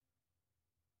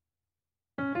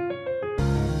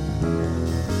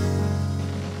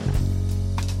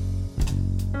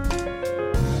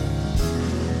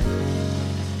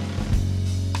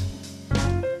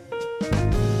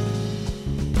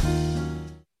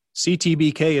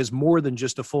CTBK is more than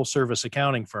just a full-service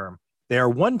accounting firm. They are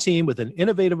one team with an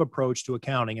innovative approach to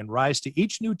accounting and rise to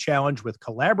each new challenge with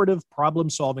collaborative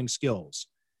problem-solving skills.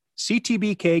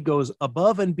 CTBK goes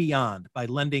above and beyond by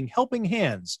lending helping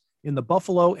hands in the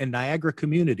Buffalo and Niagara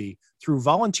community through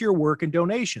volunteer work and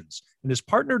donations, and is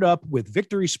partnered up with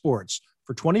Victory Sports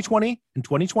for 2020 and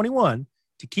 2021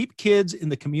 to keep kids in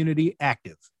the community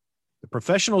active. The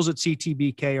professionals at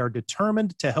CTBK are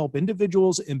determined to help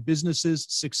individuals and businesses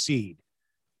succeed.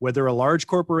 Whether a large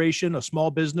corporation, a small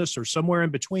business, or somewhere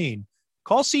in between,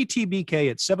 call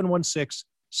CTBK at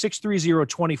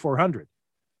 716-630-2400.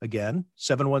 Again,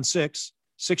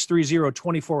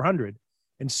 716-630-2400,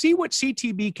 and see what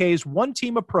CTBK's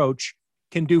one-team approach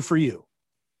can do for you.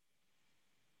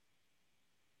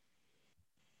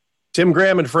 Tim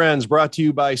Graham and Friends, brought to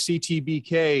you by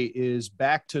CTBK, is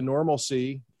back to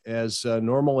normalcy, as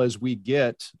normal as we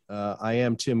get. I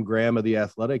am Tim Graham of The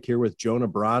Athletic, here with Jonah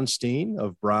Bronstein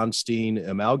of Bronstein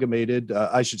Amalgamated.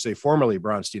 I should say formerly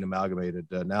Bronstein Amalgamated,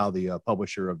 now the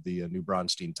publisher of the New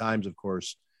Bronstein Times, of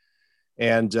course.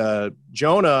 And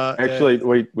Jonah...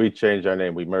 Actually, we changed our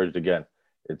name. We merged again.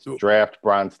 It's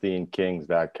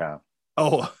draftbronsteinkings.com.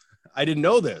 Oh, I didn't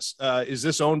know this. Is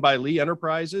this owned by Lee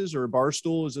Enterprises or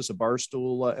Barstool? Is this a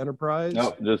Barstool enterprise?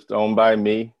 No, just owned by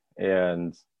me,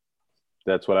 and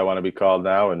that's what I want to be called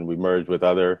now. And we merged with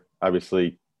other,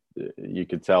 obviously, you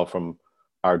could tell from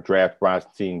our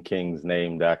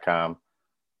draftbronsteinkings.com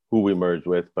who we merged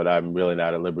with, but I'm really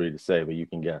not at liberty to say, but you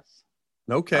can guess.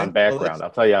 Okay. On background. Well,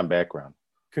 I'll tell you on background.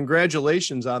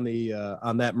 Congratulations on the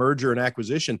on that merger and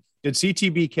acquisition. Did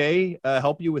CTBK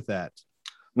help you with that?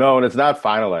 No, and it's not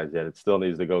finalized yet. It still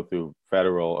needs to go through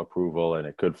federal approval, and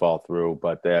it could fall through.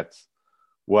 But that's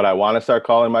what I want to start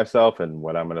calling myself and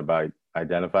what I'm going to be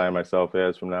identifying myself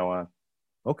as from now on.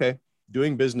 Okay.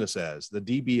 Doing business as the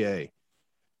DBA.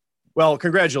 Well,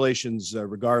 congratulations,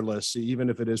 regardless, even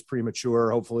if it is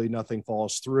premature. Hopefully nothing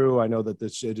falls through. I know that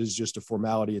it is just a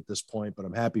formality at this point, but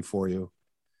I'm happy for you.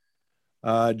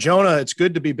 Jonah, it's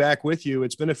good to be back with you.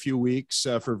 It's been a few weeks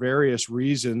for various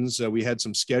reasons. We had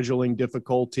some scheduling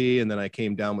difficulty, and then I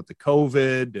came down with the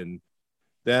COVID, and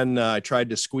then I tried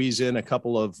to squeeze in a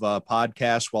couple of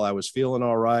podcasts while I was feeling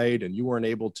all right, and you weren't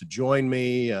able to join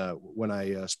me when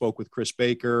I spoke with Chris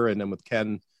Baker and then with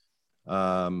Ken.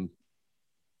 I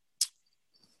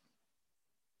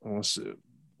was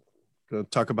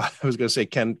going to say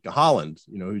Ken Holland,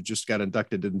 who just got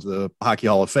inducted into the Hockey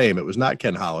Hall of Fame. It was not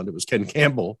Ken Holland. It was Ken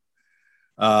Campbell.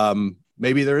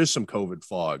 Maybe there is some COVID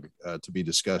fog to be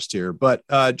discussed here. But,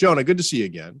 Jonah, good to see you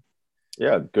again.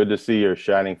 Yeah, good to see your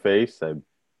shining face. I've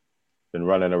been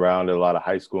running around at a lot of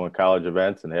high school and college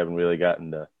events and haven't really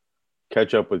gotten to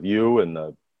catch up with you and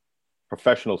the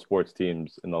professional sports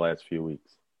teams in the last few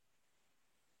weeks.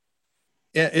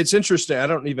 Yeah, it's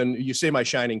interesting. You say my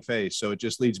shining face, so it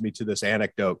just leads me to this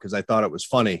anecdote because I thought it was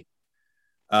funny.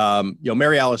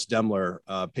 Mary Alice Demler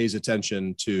pays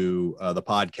attention to the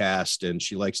podcast, and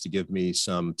she likes to give me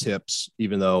some tips,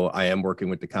 even though I am working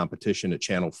with the competition at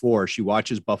Channel 4. She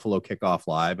watches Buffalo Kickoff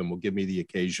Live and will give me the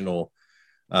occasional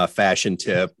fashion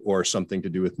tip or something to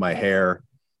do with my hair.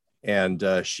 And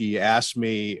she asked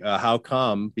me how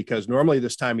come, because normally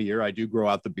this time of year I do grow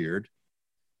out the beard.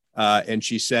 And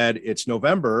she said, "It's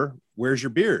November. Where's your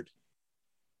beard?"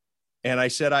 And I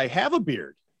said, "I have a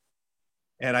beard."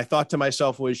 And I thought to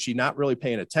myself, was she not really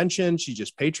paying attention? She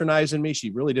just patronizing me.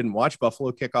 She really didn't watch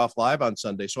Buffalo Kickoff Live on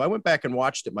Sunday. So I went back and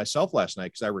watched it myself last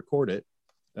night because I record it,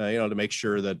 to make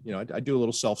sure that, I do a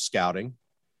little self-scouting.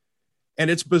 And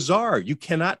it's bizarre. You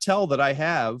cannot tell that I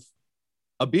have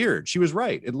a beard. She was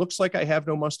right. It looks like I have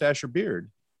no mustache or beard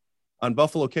on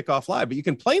Buffalo Kickoff Live, but you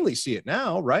can plainly see it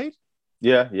now, right?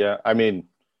 Yeah. I mean,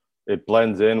 it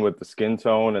blends in with the skin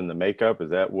tone and the makeup. Is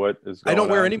that what is going on? I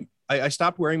don't wear any. I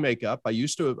stopped wearing makeup. I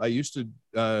used to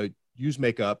use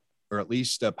makeup, or at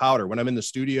least powder. When I'm in the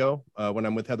studio, when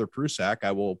I'm with Heather Prusak,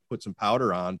 I will put some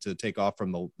powder on to take off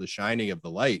from the shining of the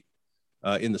light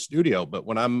in the studio. But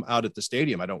when I'm out at the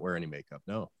stadium, I don't wear any makeup.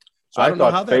 No. So I don't know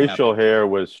how that facial happened. Hair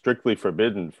was strictly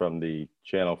forbidden from the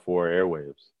Channel 4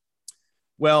 airwaves.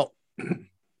 Well,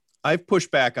 I've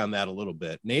pushed back on that a little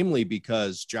bit, namely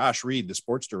because Josh Reed, the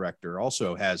sports director,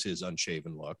 also has his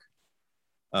unshaven look.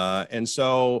 And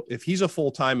so if he's a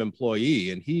full-time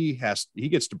employee and he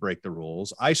gets to break the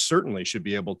rules, I certainly should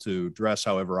be able to dress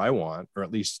however I want, or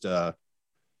at least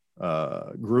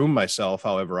groom myself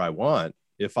however I want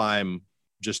if I'm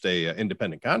just a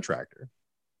independent contractor.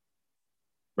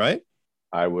 Right?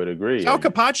 I would agree. Sal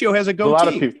Capaccio has a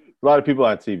goatee. A lot of people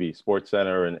on TV, Sports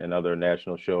Center and other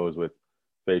national shows with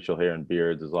facial hair and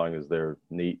beards, as long as they're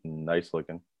neat and nice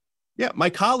looking. Yeah,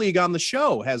 my colleague on the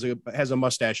show has a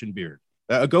mustache and beard.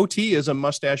 A goatee is a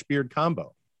mustache beard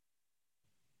combo.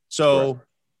 So, right.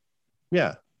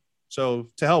 Yeah. So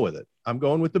to hell with it. I'm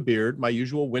going with the beard, my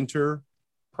usual winter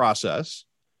process.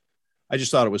 I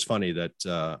just thought it was funny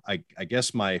that I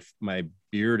guess my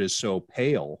beard is so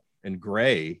pale and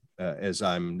gray as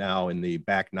I'm now in the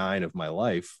back nine of my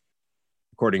life,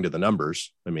 according to the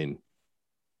numbers. I mean,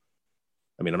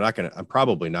 I'm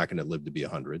probably not going to live to be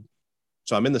 100.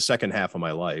 So I'm in the second half of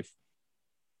my life,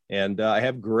 and I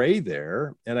have gray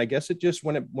there. And I guess it just,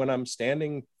 when I'm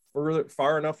standing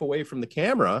far enough away from the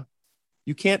camera,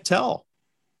 you can't tell.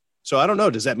 So I don't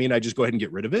know. Does that mean I just go ahead and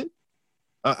get rid of it?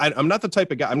 I'm not the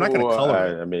type of guy. I'm not going to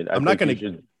color it. I mean, I'm not going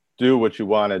to do what you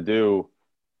want to do.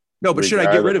 No, but should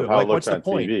I get rid of it? Like, what's the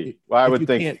point? TV. Well, I would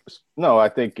think, no, I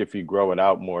think if you grow it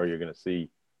out more, you're going to see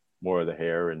more of the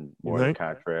hair and more of the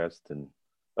contrast. And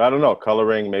I don't know,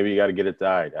 coloring, maybe you got to get it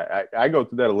dyed. I go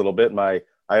through that a little bit. I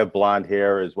have blonde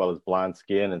hair as well as blonde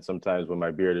skin. And sometimes when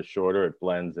my beard is shorter, it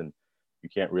blends and you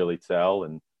can't really tell.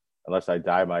 And unless I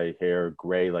dye my hair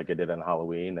gray like I did on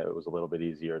Halloween, it was a little bit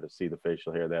easier to see the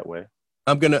facial hair that way.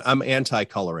 I'm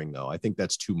anti-coloring though. I think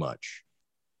that's too much.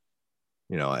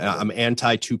 You know, I'm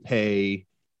anti-toupee.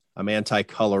 I'm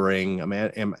anti-coloring. I'm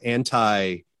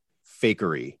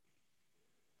anti-fakery.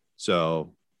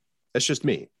 So that's just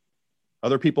me.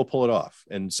 Other people pull it off,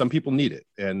 and some people need it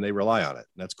and they rely on it.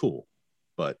 And that's cool.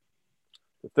 But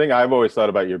the thing I've always thought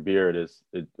about your beard is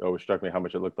it always struck me how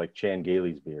much it looked like Chan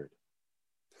Gailey's beard.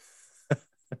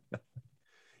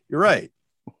 You're right.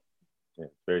 Yeah,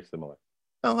 very similar.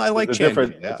 Oh, I like Chan.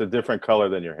 It's a different color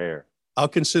than your hair. I'll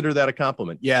consider that a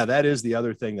compliment. Yeah, that is the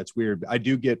other thing that's weird. I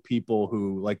do get people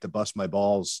who like to bust my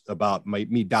balls about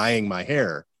me dyeing my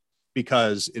hair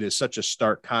because it is such a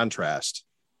stark contrast.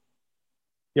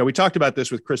 You know, we talked about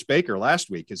this with Chris Baker last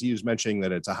week because he was mentioning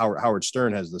that it's Howard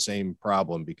Stern has the same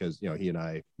problem because, you know, he and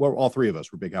I, well, all three of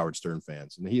us were big Howard Stern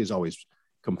fans. And he is always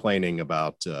complaining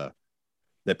about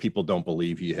that people don't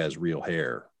believe he has real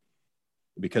hair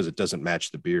because it doesn't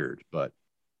match the beard. But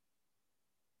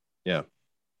yeah.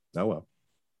 Oh, well.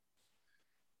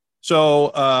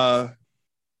 So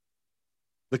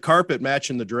the carpet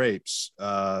matching the drapes.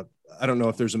 I don't know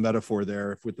if there's a metaphor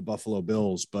there with the Buffalo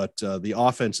Bills, but the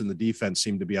offense and the defense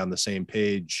seem to be on the same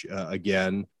page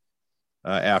again.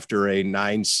 After a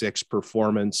 9-6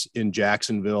 performance in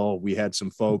Jacksonville, we had some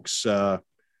folks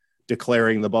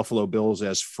declaring the Buffalo Bills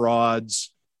as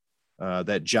frauds,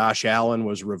 that Josh Allen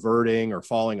was reverting or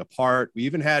falling apart. We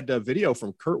even had a video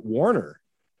from Kurt Warner,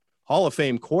 Hall of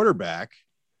Fame quarterback,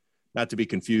 not to be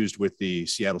confused with the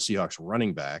Seattle Seahawks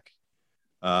running back.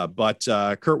 But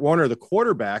Kurt Warner, the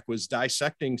quarterback, was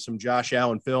dissecting some Josh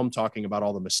Allen film, talking about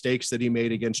all the mistakes that he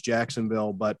made against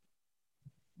Jacksonville. But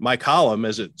my column,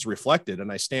 as it's reflected,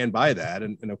 and I stand by that.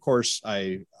 And of course,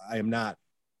 I am not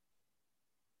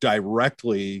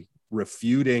directly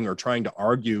refuting or trying to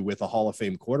argue with a Hall of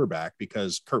Fame quarterback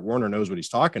because Kurt Warner knows what he's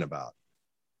talking about.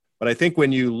 But I think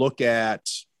when you look at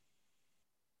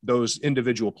those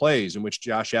individual plays in which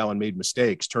Josh Allen made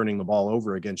mistakes, turning the ball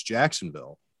over against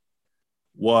Jacksonville,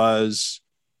 was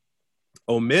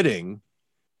omitting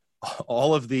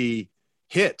all of the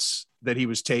hits that he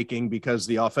was taking because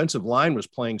the offensive line was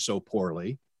playing so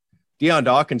poorly. Deion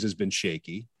Dawkins has been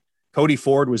shaky. Cody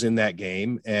Ford was in that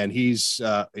game, and his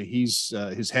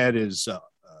head is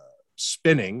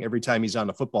spinning every time he's on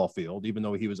the football field, even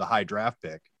though he was a high draft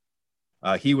pick.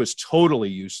 He was totally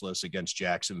useless against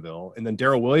Jacksonville. And then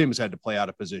Darrell Williams had to play out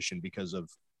of position because of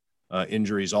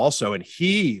injuries also. And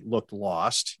he looked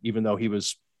lost, even though he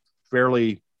was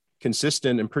fairly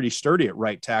consistent and pretty sturdy at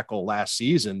right tackle last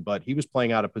season, but he was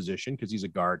playing out of position because he's a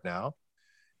guard now.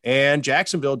 And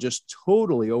Jacksonville just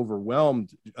totally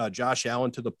overwhelmed Josh Allen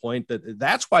to the point that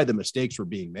that's why the mistakes were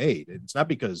being made. It's not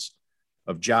because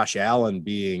of Josh Allen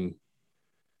being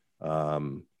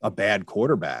a bad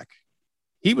quarterback.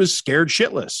 He was scared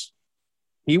shitless.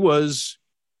 He was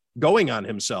going on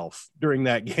himself during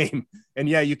that game. And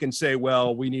yeah, you can say,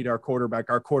 well, we need our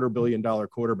quarterback, our $250 million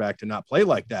quarterback to not play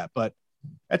like that. But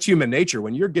that's human nature.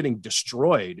 When you're getting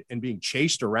destroyed and being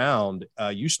chased around,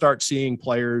 you start seeing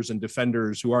players and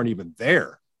defenders who aren't even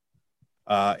there.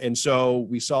 And so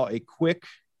we saw a quick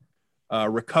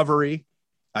recovery.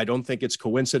 I don't think it's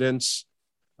coincidence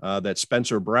that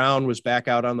Spencer Brown was back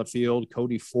out on the field.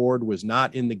 Cody Ford was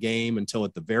not in the game until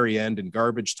at the very end in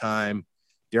garbage time.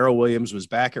 Darrell Williams was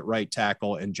back at right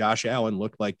tackle, and Josh Allen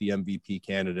looked like the MVP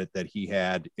candidate that he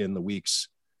had in the weeks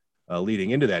leading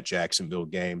into that Jacksonville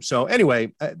game. So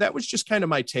anyway, that was just kind of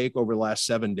my take over the last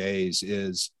 7 days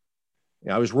is, you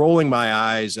know, I was rolling my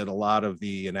eyes at a lot of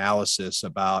the analysis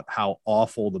about how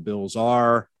awful the Bills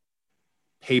are.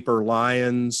 Paper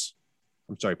Lions.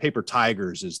 I'm sorry, Paper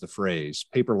Tigers is the phrase.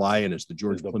 Paper Lion is the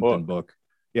George Plimpton book.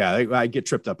 Yeah, I get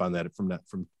tripped up on that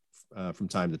from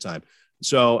time to time.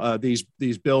 So these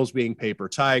bills being paper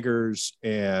tigers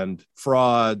and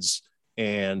frauds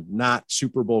and not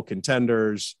Super Bowl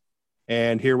contenders.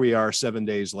 And here we are 7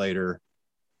 days later,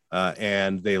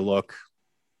 and they look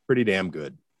pretty damn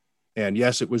good. And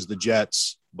yes, it was the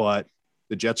Jets, but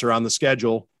the Jets are on the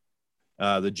schedule.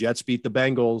 The Jets beat the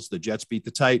Bengals. The Jets beat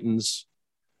the Titans.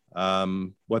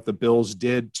 What the Bills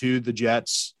did to the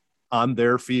Jets on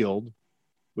their field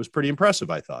was pretty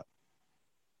impressive, I thought.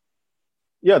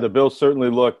 Yeah, the Bills certainly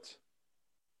looked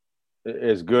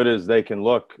as good as they can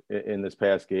look in this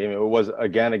past game. It was,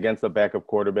 again, against a backup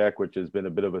quarterback, which has been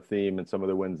a bit of a theme in some of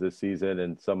the wins this season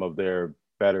and some of their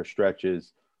better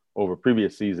stretches over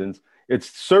previous seasons. It's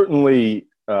certainly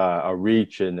a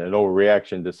reach and an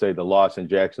overreaction to say the loss in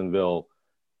Jacksonville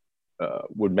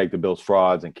would make the Bills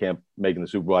frauds and can't make the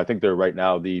Super Bowl. I think they're right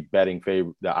now the betting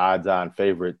favorite, the odds-on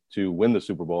favorite to win the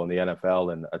Super Bowl in the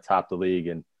NFL and atop the league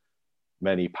in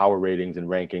many power ratings and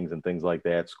rankings and things like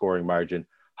that, scoring margin.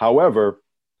 However,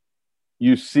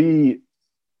 you see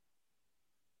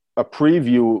a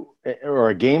preview or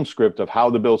a game script of how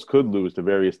the Bills could lose to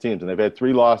various teams. And they've had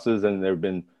 3 losses, and there have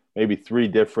been maybe 3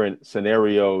 different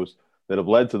scenarios that have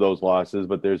led to those losses,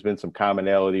 but there's been some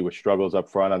commonality with struggles up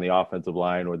front on the offensive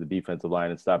line or the defensive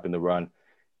line and stopping the run.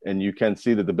 And you can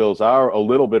see that the Bills are a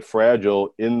little bit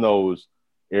fragile in those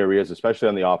areas, especially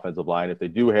on the offensive line. If they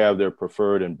do have their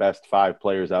preferred and best 5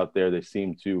 players out there, they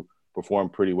seem to perform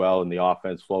pretty well, and the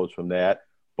offense flows from that.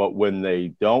 But when they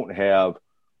don't have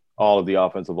all of the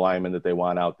offensive linemen that they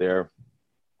want out there,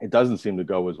 it doesn't seem to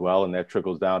go as well, and that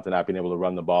trickles down to not being able to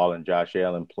run the ball and Josh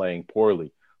Allen playing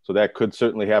poorly. So that could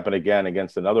certainly happen again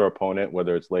against another opponent,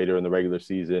 whether it's later in the regular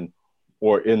season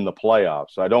or in the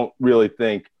playoffs. So I don't really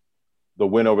think the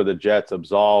win over the Jets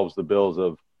absolves the Bills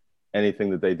of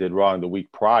anything that they did wrong the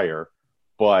week prior,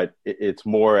 but it's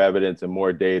more evidence and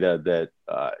more data that,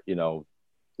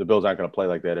 the Bills aren't going to play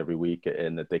like that every week,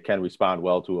 and that they can respond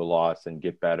well to a loss and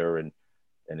get better and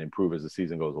improve as the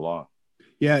season goes along.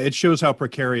 Yeah, it shows how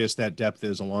precarious that depth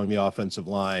is along the offensive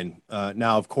line.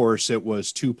 Now, of course, it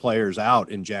was 2 players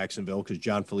out in Jacksonville because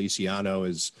John Feliciano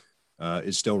is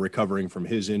still recovering from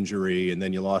his injury, and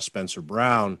then you lost Spencer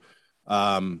Brown.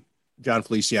 John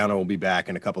Feliciano will be back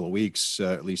in a couple of weeks.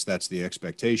 At least that's the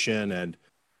expectation. And,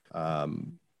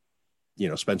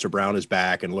 Spencer Brown is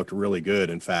back and looked really good,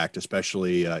 in fact,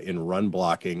 especially in run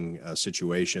blocking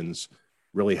situations.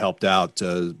 Really helped out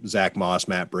Zach Moss,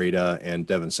 Matt Breida, and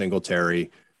Devin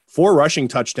Singletary. 4 rushing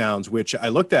touchdowns, which I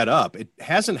looked that up. It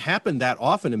hasn't happened that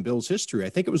often in Bills history. I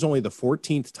think it was only the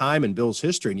 14th time in Bills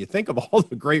history. And you think of all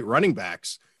the great running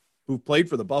backs who've played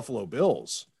for the Buffalo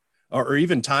Bills, or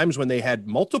even times when they had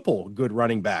multiple good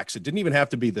running backs. It didn't even have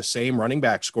to be the same running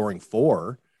back scoring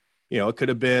 4. It could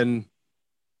have been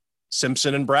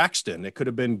Simpson and Braxton. It could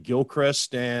have been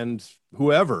Gilchrist and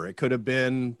whoever. It could have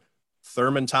been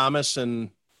Thurman Thomas and,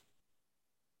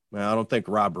 I don't think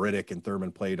Rob Riddick and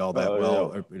Thurman played all that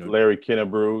well. Larry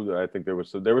Kinnebrew. I think there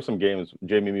were some games.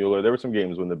 Jamie Mueller. There were some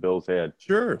games when the Bills had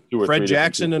Fred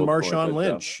Jackson and Marshawn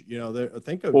Lynch. I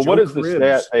think of. Well, Joe what is Cribbs.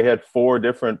 The stat? They had 4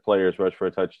 different players rush for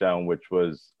a touchdown, which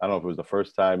was, I don't know if it was the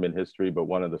first time in history, but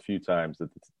one of the few times that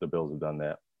the Bills have done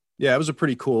that. Yeah, it was a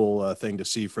pretty cool thing to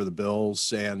see for the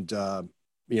Bills, and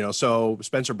so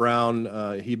Spencer Brown,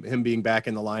 him being back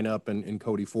in the lineup, and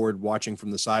Cody Ford watching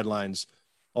from the sidelines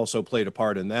also played a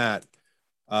part in that.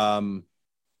 How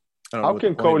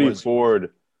can Cody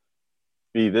Ford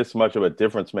be this much of a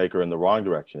difference maker in the wrong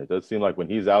direction? It does seem like when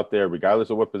he's out there, regardless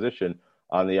of what position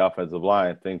on the offensive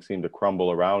line, things seem to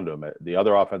crumble around him. The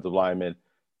other offensive linemen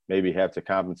maybe have to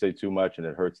compensate too much, and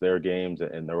it hurts their games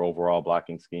and their overall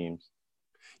blocking schemes.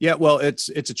 Yeah, well, it's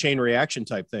a chain reaction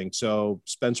type thing. So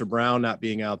Spencer Brown not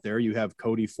being out there, you have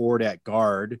Cody Ford at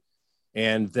guard,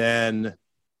 and then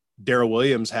Darrell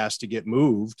Williams has to get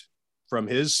moved from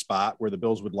his spot where the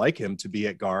Bills would like him to be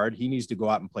at guard. He needs to go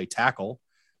out and play tackle.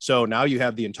 So now you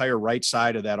have the entire right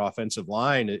side of that offensive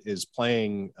line is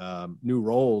playing new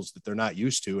roles that they're not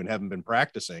used to and haven't been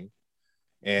practicing.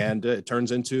 And it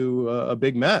turns into a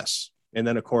big mess. And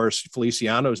then, of course,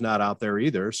 Feliciano's not out there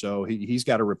either. So he's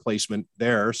got a replacement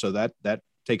there. So that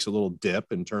takes a little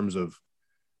dip in terms of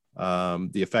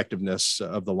the effectiveness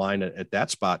of the line at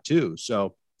that spot too.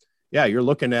 So, yeah, you're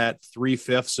looking at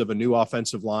 3/5 of a new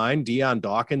offensive line. Deion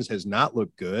Dawkins has not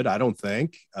looked good, I don't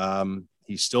think.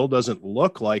 He still doesn't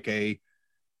look like a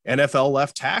NFL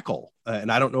left tackle. And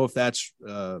I don't know if that's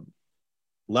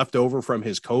left over from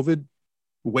his COVID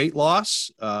weight loss,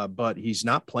 but he's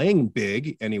not playing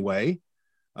big anyway.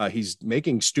 He's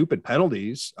making stupid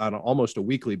penalties on almost a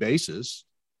weekly basis.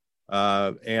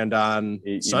 And on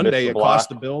Sunday, it cost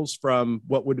the Bills from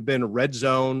what would have been a red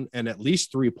zone and at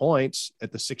least 3 points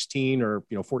at the 16 or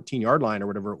 14-yard line or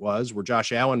whatever it was, where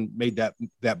Josh Allen made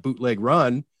that bootleg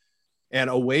run. And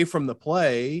away from the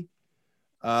play,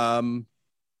 Deion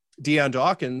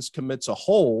Dawkins commits a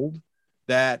hold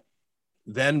that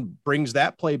then brings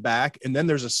that play back. And then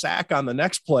there's a sack on the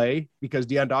next play because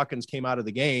Deion Dawkins came out of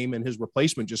the game and his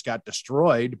replacement just got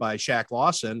destroyed by Shaq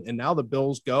Lawson. And now the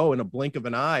Bills go in a blink of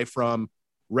an eye from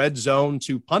red zone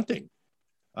to punting.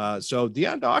 So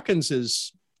Deion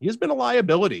Dawkins he's been a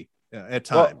liability at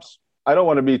times. Well, I don't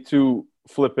want to be too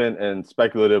flippant and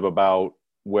speculative about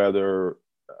whether,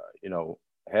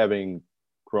 having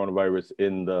coronavirus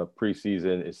in the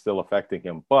preseason is still affecting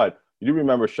him, but you do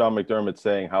remember Sean McDermott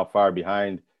saying how far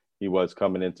behind he was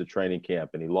coming into training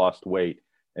camp, and he lost weight.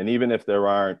 And even if there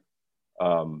aren't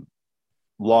long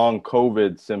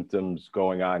COVID symptoms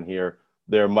going on here,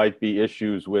 there might be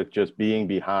issues with just being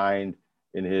behind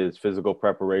in his physical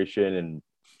preparation and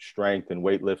strength and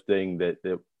weightlifting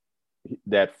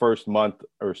that first month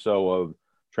or so of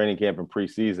training camp and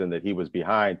preseason that he was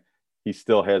behind, he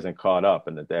still hasn't caught up,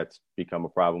 and that's become a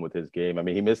problem with his game. I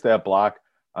mean, he missed that block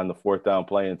on the 4th down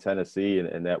play in Tennessee,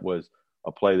 and that was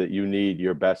a play that you need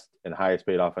your best and highest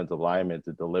paid offensive lineman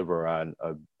to deliver on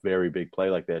a very big play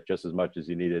like that, just as much as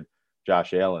you needed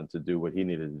Josh Allen to do what he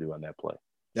needed to do on that play.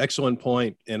 Excellent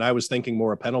point. And I was thinking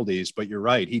more of penalties, but you're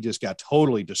right. He just got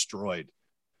totally destroyed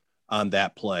on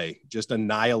that play, just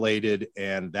annihilated.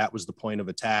 And that was the point of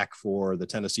attack for the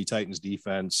Tennessee Titans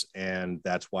defense. And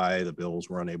that's why the Bills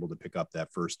were unable to pick up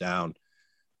that first down.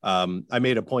 I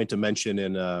made a point to mention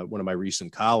in one of my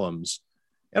recent columns,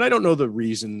 and I don't know the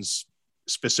reasons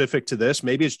specific to this.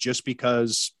 Maybe it's just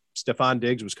because Stefon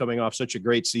Diggs was coming off such a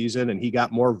great season and he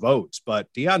got more votes,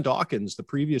 but Deion Dawkins, the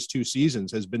previous 2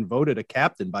 seasons, has been voted a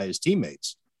captain by his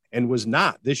teammates and was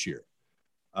not this year.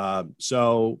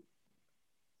 So,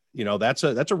 that's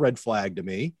a red flag to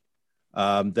me.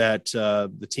 That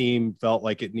the team felt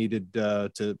like it needed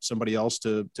to somebody else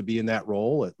to be in that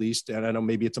role at least. And I know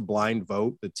maybe it's a blind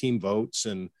vote, the team votes,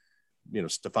 and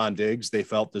Stefon Diggs they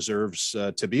felt deserves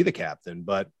to be the captain.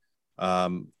 But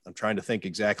I'm trying to think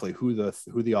exactly who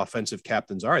the offensive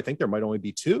captains are. I think there might only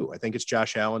be 2. I think it's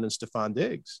Josh Allen and Stefon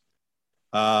Diggs.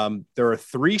 There are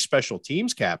 3 special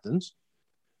teams captains.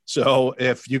 So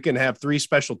if you can have 3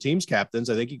 special teams captains,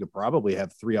 I think you could probably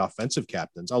have 3 offensive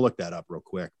captains. I'll look that up real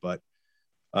quick, but.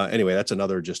 Anyway, that's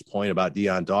another just point about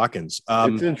Deion Dawkins.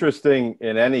 It's interesting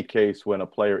in any case when a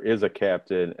player is a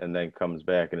captain and then comes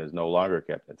back and is no longer a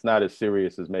captain. It's not as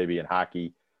serious as maybe in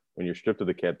hockey when you're stripped of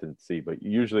the captaincy, but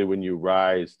usually when you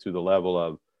rise to the level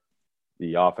of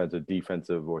the offensive,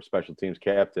 defensive, or special teams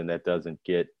captain, that doesn't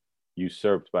get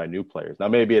usurped by new players. Now,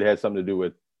 maybe it has something to do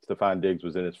with Stefon Diggs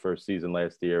was in his first season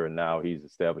last year, and now he's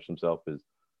established himself as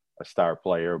a star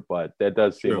player, but that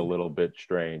does seem a little bit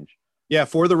strange. Yeah,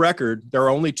 for the record, there are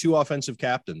only 2 offensive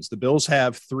captains. The Bills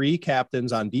have 3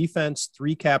 captains on defense,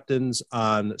 3 captains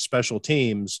on special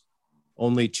teams,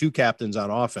 only 2 captains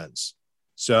on offense.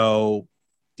 So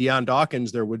Deion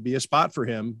Dawkins, there would be a spot for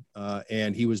him,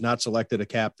 and he was not selected a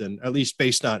captain, at least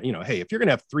based on, hey, if you're going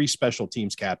to have 3 special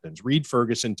teams captains, Reed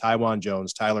Ferguson, Tywan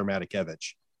Jones, Tyler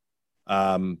Matakevich,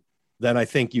 then I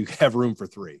think you have room for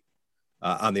 3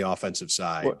 on the offensive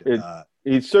side. Well,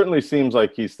 he certainly seems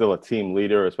like he's still a team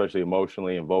leader, especially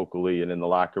emotionally and vocally and in the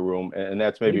locker room. And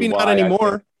that's maybe why not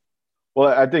anymore.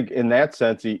 I think in that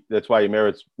sense, that's why he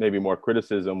merits maybe more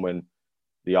criticism when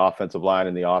the offensive line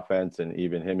and the offense and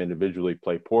even him individually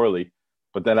play poorly.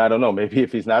 But then I don't know, maybe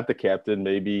if he's not the captain,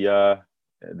 maybe that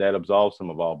absolves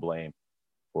him of all blame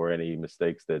for any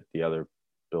mistakes that the other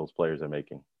Bills players are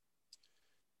making.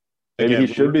 Maybe he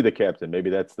should be the captain. Maybe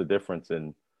that's the difference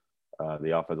in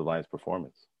the offensive line's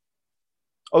performance.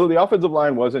 Although the offensive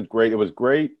line wasn't great. It was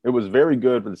great. It was very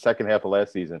good for the second half of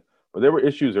last season. But there were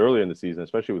issues early in the season,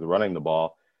 especially with running the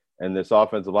ball. And this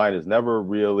offensive line has never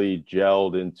really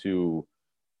gelled into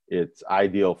its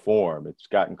ideal form. It's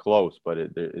gotten close, but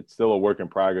it's still a work in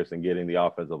progress in getting the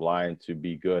offensive line to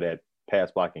be good at pass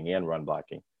blocking and run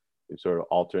blocking. We've sort of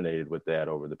alternated with that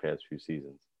over the past few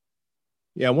seasons.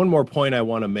 Yeah, one more point I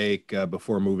want to make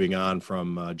before moving on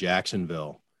from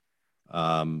Jacksonville.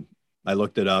 I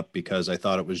looked it up because I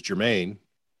thought it was germane.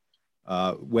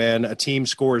 When a team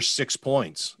scores 6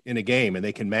 points in a game and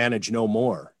they can manage no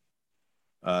more,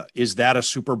 is that a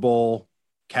Super Bowl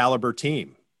caliber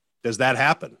team? Does that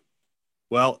happen?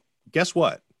 Well, guess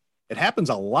what? It happens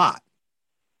a lot.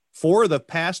 For the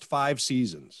past 5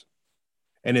 seasons,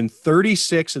 and in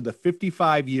 36 of the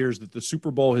 55 years that the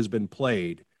Super Bowl has been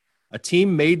played, A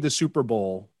team made the Super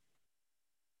Bowl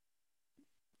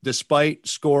despite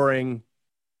scoring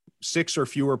 6 or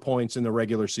fewer points in the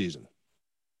regular season.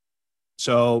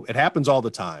 So it happens all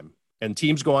the time. And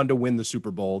teams go on to win the Super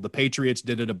Bowl. The Patriots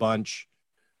did it a bunch.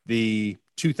 The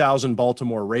 2000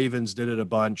 Baltimore Ravens did it a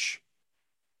bunch.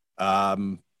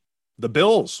 The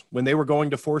Bills, when they were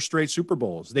going to 4 straight Super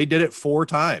Bowls, they did it 4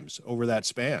 times over that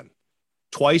span,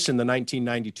 twice in the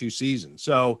 1992 season.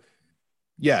 So,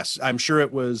 yes, I'm sure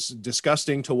it was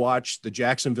disgusting to watch the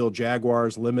Jacksonville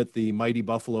Jaguars limit the mighty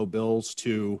Buffalo Bills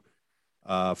to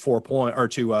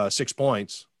 6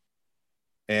 points.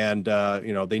 And,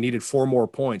 they needed 4 more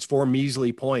points, 4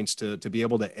 measly points to be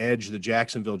able to edge the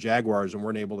Jacksonville Jaguars, and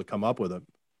weren't able to come up with it.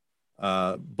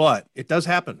 But it does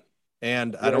happen.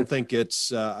 And I don't think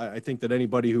I think that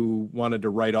anybody who wanted to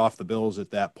write off the Bills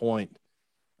at that point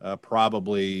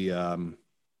probably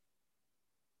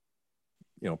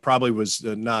was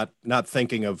not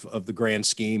thinking of the grand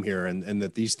scheme here, and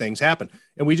that these things happen.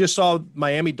 And we just saw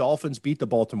Miami Dolphins beat the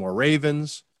Baltimore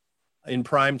Ravens in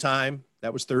prime time.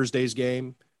 That was Thursday's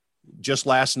game. Just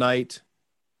last night,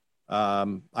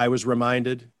 I was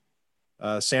reminded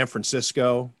San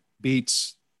Francisco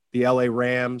beats the LA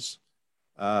Rams.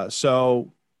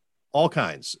 So all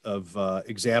kinds of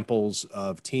examples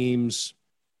of teams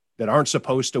that aren't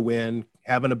supposed to win,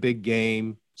 having a big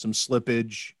game, some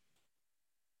slippage.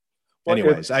 Well,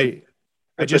 anyways, I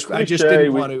just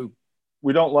didn't want to.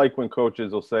 We don't like when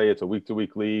coaches will say it's a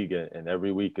week-to-week league and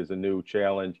every week is a new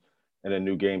challenge and a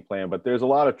new game plan. But there's a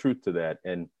lot of truth to that.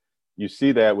 And you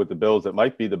see that with the Bills that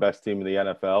might be the best team in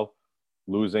the NFL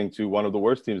losing to one of the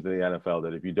worst teams in the NFL,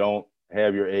 that if you don't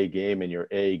have your A game and your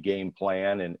A game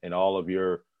plan and all of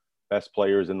your best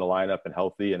players in the lineup and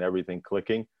healthy and everything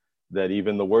clicking, that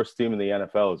even the worst team in the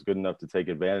NFL is good enough to take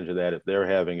advantage of that if they're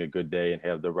having a good day and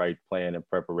have the right plan and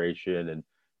preparation. And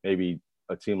maybe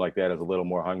a team like that is a little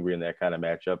more hungry in that kind of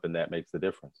matchup, and that makes the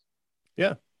difference.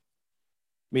 Yeah.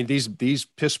 I mean, these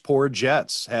piss poor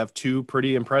Jets have 2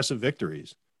 pretty impressive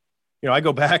victories. I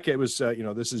go back, it was,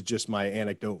 this is just my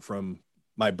anecdote from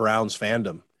my Browns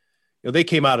fandom. They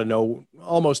came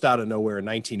almost out of nowhere in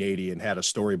 1980 and had a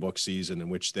storybook season in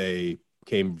which they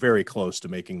came very close to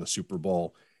making the Super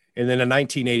Bowl. And then in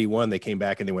 1981, they came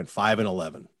back and they went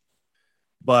 5-11.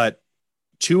 But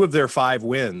 2 of their 5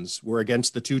 wins were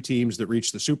against the 2 teams that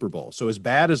reached the Super Bowl. So as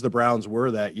bad as the Browns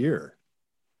were that year,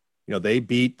 they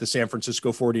beat the San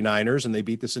Francisco 49ers and they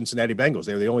beat the Cincinnati Bengals.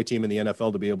 They were the only team in the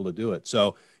NFL to be able to do it.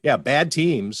 So, yeah, bad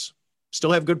teams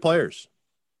still have good players.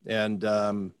 And,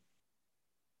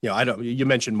 you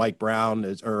mentioned Mike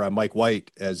Brown or Mike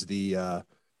White as the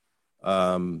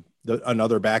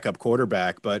another backup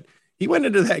quarterback, but he went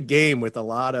into that game with a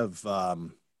lot of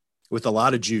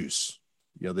juice.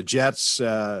 The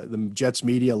Jets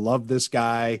media loved this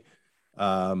guy.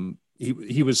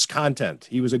 He was content.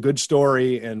 He was a good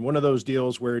story. And one of those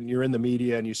deals where you're in the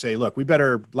media and you say, look, we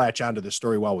better latch onto this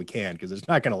story while we can, because it's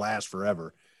not going to last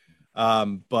forever.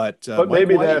 But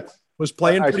maybe that was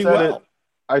playing pretty well.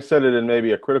 I said it in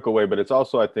maybe a critical way, but it's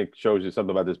also, I think, shows you something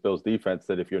about this Bills defense,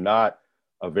 that if you're not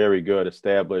a very good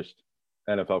established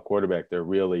NFL quarterback, they're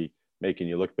really making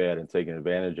you look bad and taking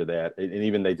advantage of that. And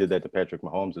even they did that to Patrick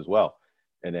Mahomes as well.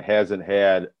 And it hasn't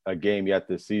had a game yet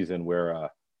this season where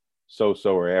a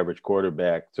so-so or average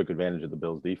quarterback took advantage of the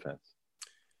Bills defense.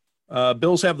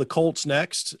 Bills have the Colts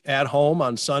next at home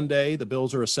on Sunday. The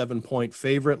Bills are a 7-point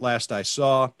favorite last I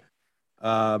saw.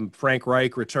 Frank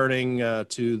Reich returning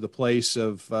to the place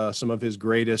of some of his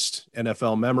greatest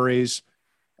NFL memories.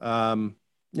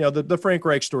 The Frank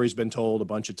Reich story's been told a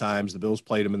bunch of times. The Bills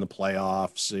played him in the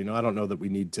playoffs. I don't know that we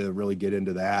need to really get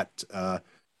into that.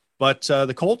 But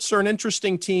the Colts are an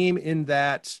interesting team in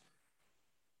that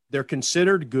they're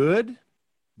considered good.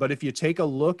 But if you take a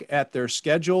look at their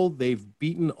schedule, they've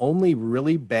beaten only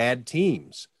really bad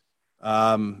teams.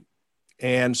 And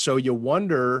so you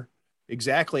wonder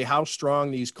exactly how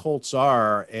strong these Colts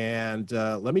are. And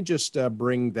let me just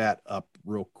bring that up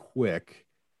real quick.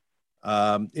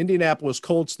 Indianapolis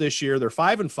Colts this year, they're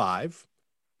 5-5,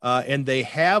 and they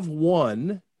have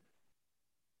won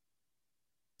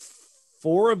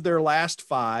 4 of their last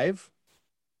 5,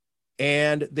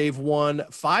 and they've won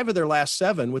 5 of their last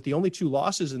 7, with the only 2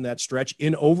 losses in that stretch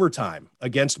in overtime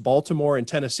against Baltimore and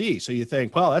Tennessee. So you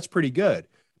think, well, that's pretty good.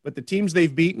 But the teams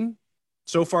they've beaten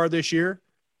so far this year: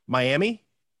 Miami,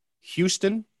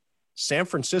 Houston, San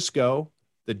Francisco,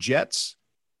 the Jets,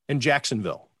 and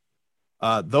Jacksonville.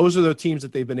 Those are the teams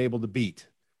that they've been able to beat.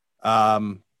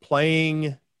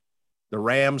 Playing the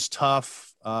Rams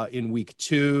tough in week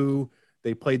 2.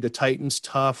 They played the Titans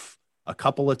tough a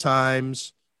couple of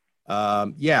times. They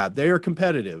are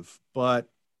competitive, but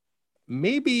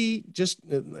maybe just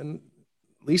at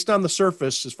least on the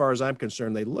surface, as far as I'm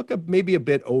concerned, they look maybe a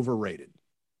bit overrated.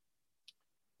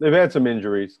 They've had some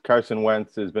injuries. Carson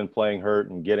Wentz has been playing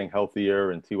hurt and getting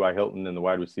healthier, and T.Y. Hilton and the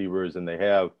wide receivers, and they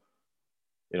have,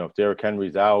 if Derrick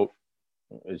Henry's out,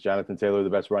 is Jonathan Taylor the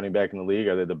best running back in the league?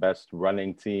 Are they the best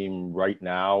running team right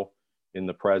now in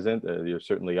the present? You're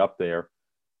certainly up there.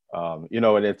 And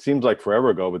it seems like forever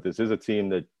ago, but this is a team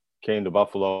that came to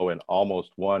Buffalo and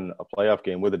almost won a playoff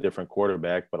game with a different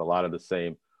quarterback, but a lot of the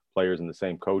same players and the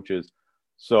same coaches.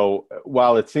 So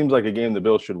while it seems like a game the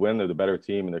Bills should win, they're the better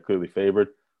team and they're clearly favored.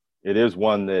 It is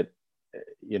one that,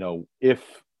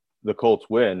 if the Colts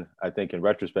win, I think in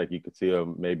retrospect, you could see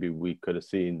maybe we could have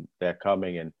seen that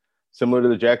coming, and similar to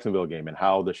the Jacksonville game and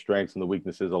how the strengths and the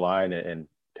weaknesses align, and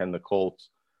can the Colts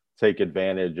take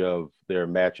advantage of their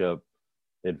matchup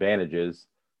advantages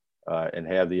and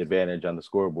have the advantage on the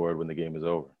scoreboard when the game is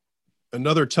over.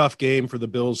 Another tough game for the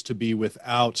Bills to be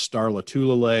without Star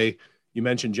Lotulelei. You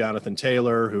mentioned Jonathan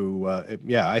Taylor, who,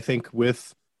 I think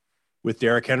with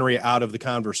Derrick Henry out of the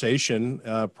conversation,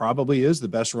 probably is the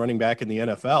best running back in the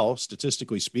NFL,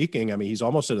 statistically speaking. I mean, he's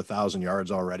almost at 1,000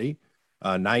 yards already,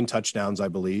 9 touchdowns, I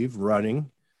believe, running.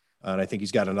 And I think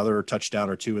he's got another touchdown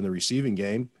or 2 in the receiving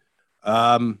game.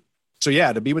 To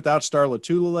be without Star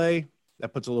Lotulelei,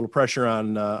 that puts a little pressure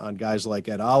on guys like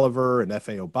Ed Oliver and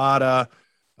Efe Obada.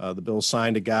 The Bills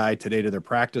signed a guy today to their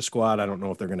practice squad. I don't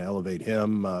know if they're going to elevate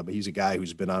him, but he's a guy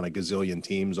who's been on a gazillion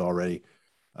teams already.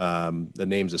 The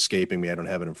name's escaping me. I don't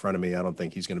have it in front of me. I don't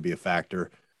think he's going to be a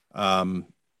factor. Tremaine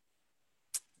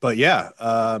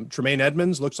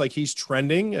Edmonds looks like he's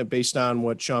trending based on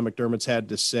what Sean McDermott's had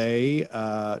to say,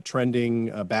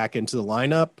 trending back into the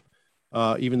lineup.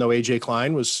 Even though AJ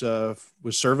Klein was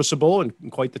serviceable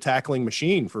and quite the tackling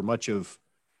machine for much of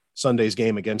Sunday's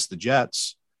game against the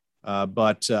Jets.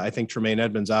 But I think Tremaine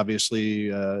Edmonds,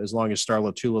 obviously, as long as Star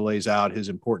Lotulelei out, his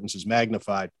importance is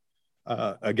magnified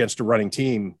against a running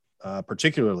team,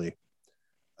 particularly.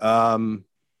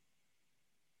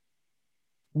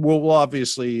 We'll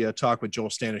obviously talk with Joel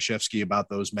Stanishevsky about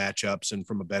those matchups and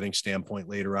from a betting standpoint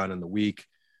later on in the week.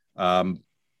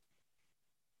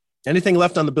 Anything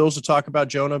left on the Bills to talk about,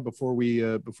 Jonah, before we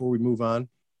move on?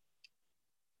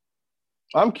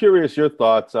 I'm curious your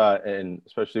thoughts, and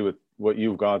especially with what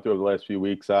you've gone through over the last few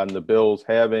weeks on the Bills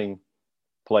having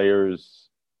players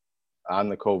on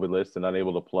the COVID list and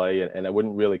unable to play. And I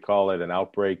wouldn't really call it an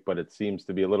outbreak, but it seems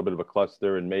to be a little bit of a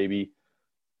cluster and maybe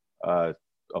a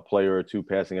player or two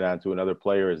passing it on to another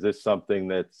player. Is this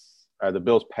something are the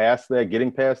Bills past that,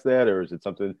 getting past that, or is it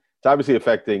something it's obviously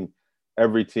affecting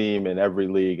every team in every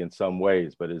league in some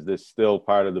ways, but is this still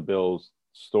part of the Bills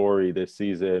story this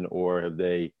season, or are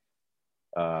they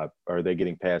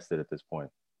getting past it at this point?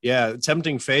 Yeah,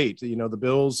 tempting fate. The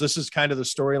Bills, this is kind of the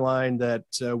storyline that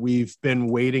we've been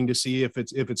waiting to see if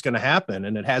it's going to happen,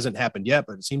 and it hasn't happened yet,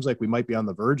 but it seems like we might be on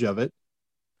the verge of it.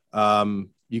 The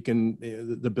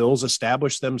Bills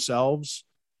established themselves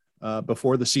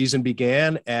before the season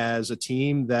began as a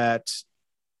team that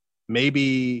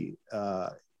maybe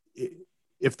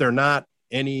if they're not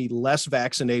any less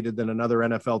vaccinated than another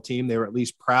NFL team, they were at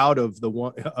least proud of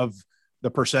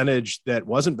the percentage that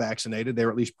wasn't vaccinated. They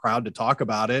were at least proud to talk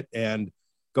about it and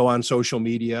go on social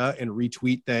media and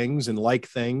retweet things and like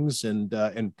things and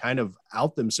kind of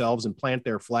out themselves and plant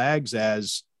their flags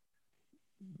as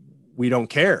we don't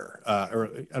care.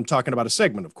 Or I'm talking about a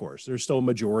segment, of course. There's still a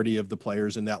majority of the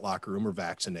players in that locker room are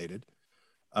vaccinated.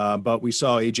 But we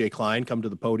saw AJ Klein come to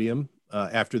the podium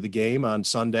after the game on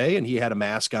Sunday, and he had a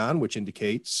mask on, which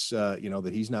indicates,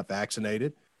 that he's not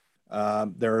vaccinated.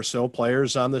 There are still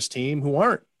players on this team who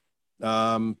aren't.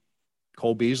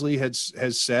 Cole Beasley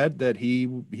has said that he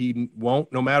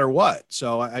won't no matter what.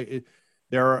 So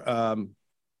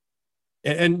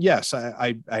yes,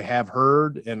 I have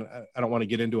heard, and I don't want to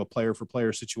get into a player for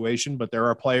player situation, but there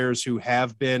are players who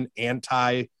have been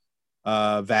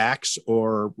vax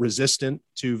or resistant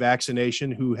to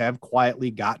vaccination who have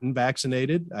quietly gotten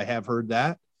vaccinated. I have heard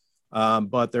that.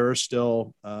 But there are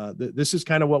still, this is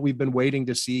kind of what we've been waiting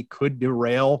to see could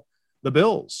derail the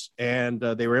Bills. And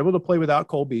they were able to play without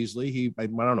Cole Beasley. I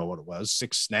don't know what it was,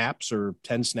 6 snaps or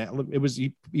 10 snaps.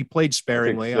 He played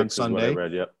sparingly on Sunday.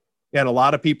 Read, yep. And a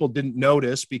lot of people didn't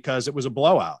notice because it was a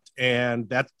blowout. And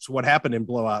that's what happened in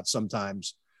blowouts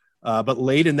sometimes. But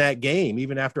late in that game,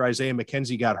 even after Isaiah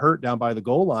McKenzie got hurt down by the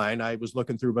goal line, I was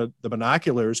looking through the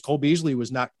binoculars. Cole Beasley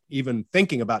was not even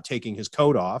thinking about taking his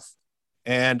coat off.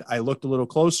 And I looked a little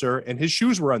closer and his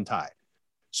shoes were untied.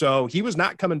 So he was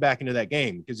not coming back into that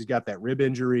game because he's got that rib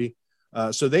injury.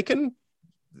 So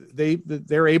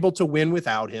they're able to win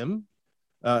without him,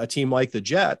 a team like the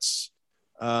Jets.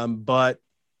 But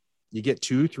You get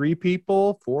 2, 3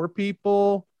 people, 4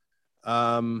 people.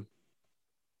 You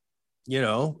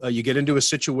get into a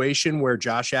situation where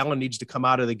Josh Allen needs to come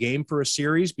out of the game for a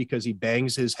series because he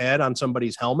bangs his head on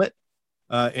somebody's helmet.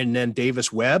 And then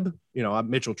Davis Webb,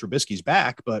 Mitchell Trubisky's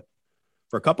back, but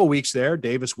for a couple of weeks there,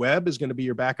 Davis Webb is going to be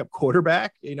your backup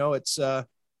quarterback. It's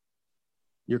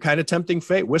you're kind of tempting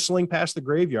fate. Whistling past the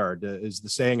graveyard is the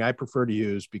saying I prefer to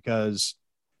use, because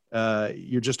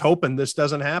you're just hoping this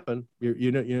doesn't happen.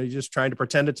 You're just trying to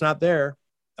pretend it's not there.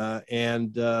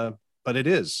 But it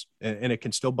is, and it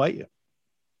can still bite you.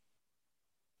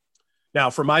 Now,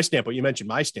 from my standpoint, you mentioned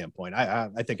my standpoint.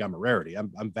 I think I'm a rarity.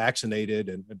 I'm vaccinated,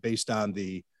 and based on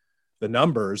the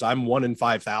numbers, I'm 1 in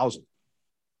 5,000.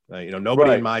 Nobody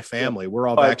Right. in my family, we're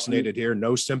all vaccinated here.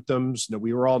 No symptoms. No,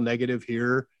 we were all negative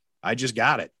here. I just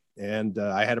got it, and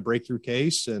I had a breakthrough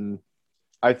case. And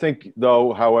I think,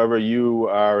 though, however, you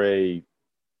are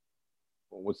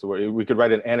what's the word? We could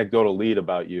write an anecdotal lead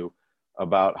about you,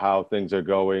 about how things are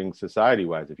going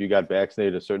society-wise. If you got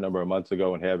vaccinated a certain number of months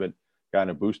ago and haven't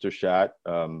gotten a booster shot,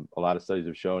 a lot of studies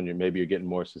have shown you're getting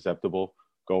more susceptible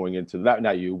going into,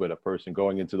 not you, but a person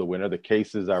going into the winter. The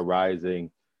cases are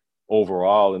rising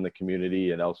overall in the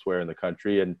community and elsewhere in the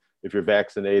country. And if you're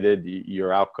vaccinated,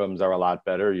 your outcomes are a lot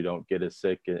better. You don't get as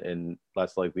sick and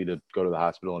less likely to go to the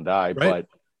hospital and die. Right. But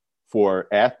for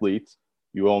athletes,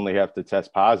 you only have to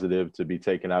test positive to be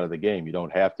taken out of the game. You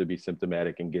don't have to be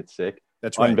symptomatic and get sick.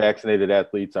 That's right. Unvaccinated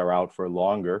athletes are out for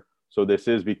longer. So this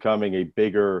is becoming a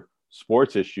bigger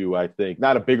sports issue, I think.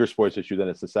 Not a bigger sports issue than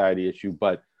a society issue,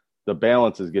 but the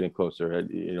balance is getting closer.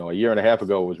 A year and a half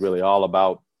ago, it was really all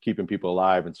about keeping people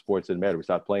alive, and sports didn't matter. We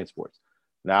stopped playing sports.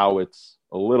 Now it's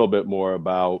a little bit more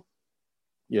about,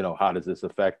 how does this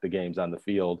affect the games on the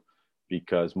field?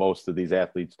 Because most of these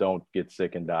athletes don't get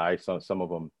sick and die. So some of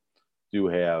them do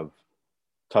have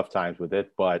tough times with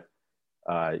it, but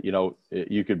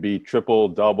you could be triple,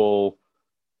 double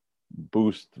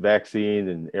boost vaccine,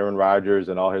 and Aaron Rodgers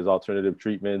and all his alternative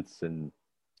treatments and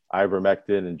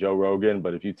ivermectin and Joe Rogan.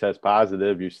 But if you test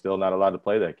positive, you're still not allowed to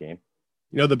play that game.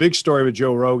 The big story with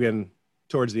Joe Rogan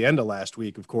towards the end of last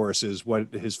week, of course, is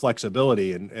what his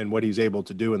flexibility and what he's able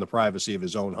to do in the privacy of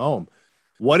his own home.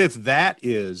 What if that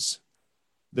is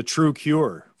the true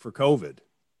cure for COVID?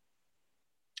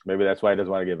 Maybe that's why he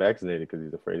doesn't want to get vaccinated, because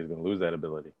he's afraid he's going to lose that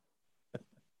ability.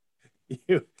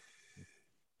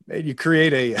 You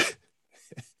create a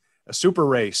super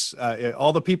race.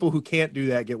 All the people who can't do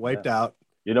that get wiped out.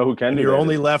 You know who can do that? You're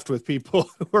only left with people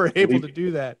who are able to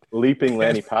do that. Leaping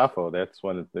Lanny Poffo. That's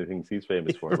one of the things he's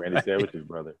famous for. Randy right. Savage's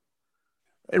brother.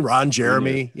 And Ron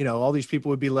Jeremy. All these people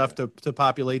would be left to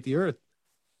populate the earth.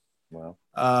 Well,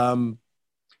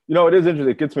 it is interesting.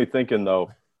 It gets me thinking,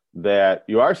 though, that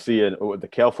you are seeing the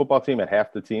Cal football team, at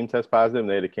half the team test positive, and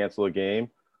they had to cancel a game.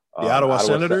 The Ottawa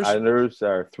Senators? Senators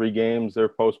are 3 games they're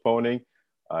postponing.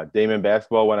 Damon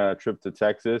basketball went on a trip to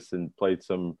Texas and played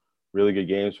some really good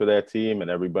games for that team, and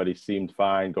everybody seemed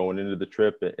fine going into the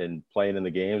trip and playing in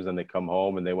the games. And they come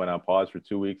home and they went on pause for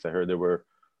 2 weeks. I heard there were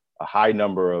a high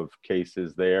number of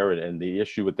cases there. And the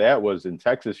issue with that was, in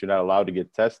Texas, you're not allowed to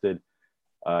get tested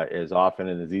as often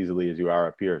and as easily as you are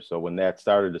up here. So when that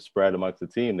started to spread amongst the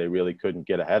team, they really couldn't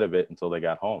get ahead of it until they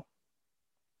got home.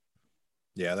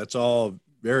 Yeah, that's all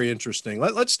very interesting.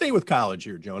 Let's stay with college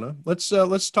here, Jonah. Let's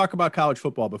talk about college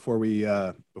football before we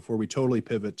totally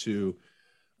pivot to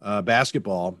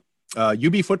basketball.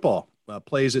 UB football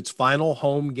plays its final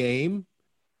home game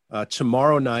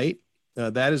tomorrow night.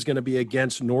 That is going to be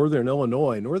against Northern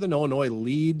Illinois. Northern Illinois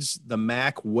leads the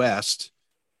MAC West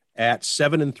at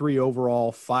 7-3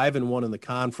 overall, 5-1 in the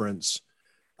conference.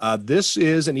 This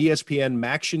is an ESPN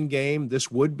MACtion game. This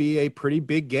would be a pretty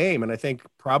big game. And I think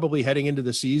probably heading into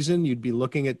the season, you'd be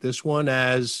looking at this one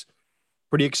as a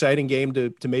pretty exciting game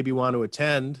to maybe want to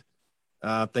attend.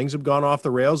 Things have gone off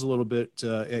the rails a little bit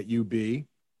at UB.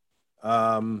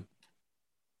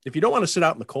 If you don't want to sit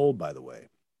out in the cold, by the way,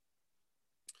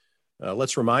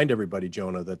 let's remind everybody,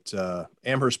 Jonah, that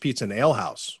Amherst Pizza and Ale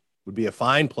House would be a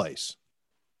fine place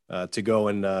to go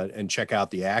and check out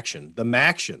the action. The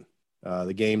MACtion.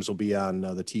 The games will be on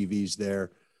the TVs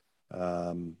there.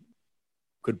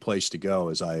 Good place to go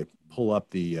as I pull up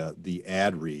the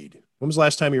ad read. When was the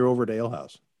last time you were over at Ale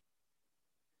House?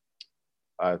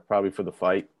 Probably for the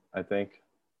fight, I think.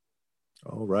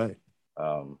 All right.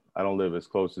 I don't live as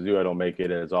close as you. I don't make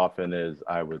it as often as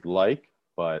I would like,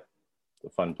 but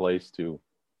it's a fun place to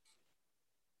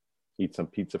eat some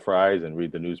pizza fries and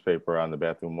read the newspaper on the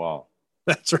bathroom wall.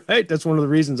 That's right. That's one of the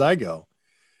reasons I go.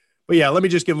 But yeah, let me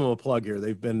just give them a plug here.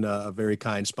 They've been a very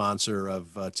kind sponsor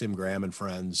of Tim Graham and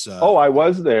Friends. I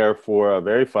was there for a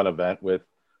very fun event with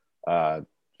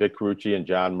Vic Carucci and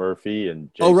John Murphy and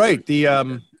Jason. Oh, right.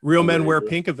 The Real Men Wear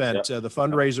Pink event, yep. The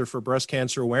fundraiser for breast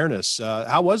cancer awareness.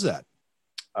 How was that?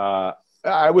 I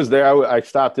was there. I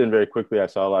stopped in very quickly. I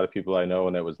saw a lot of people I know,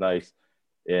 and that was nice.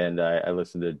 And I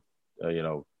listened to,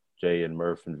 Jay and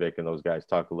Murph and Vic and those guys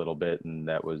talk a little bit, and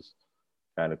that was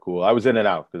kind of cool. I was in and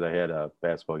out because I had a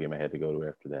basketball game I had to go to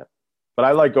after that. But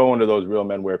I like going to those Real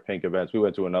Men Wear Pink events. We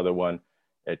went to another one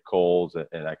at Kohl's,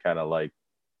 and I kind of like,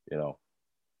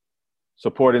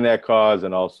 supporting that cause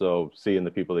and also seeing the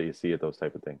people that you see at those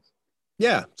type of things.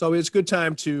 Yeah, so it's a good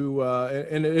time to,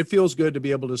 and it feels good to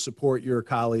be able to support your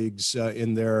colleagues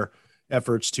in their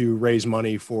efforts to raise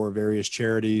money for various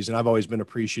charities. And I've always been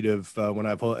appreciative when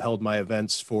I've held my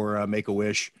events for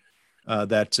Make-A-Wish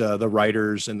that the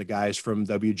writers and the guys from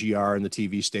WGR and the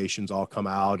TV stations all come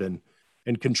out and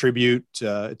contribute.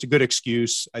 It's a good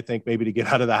excuse, I think, maybe to get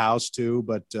out of the house too,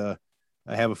 but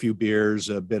I have a few beers,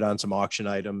 bid on some auction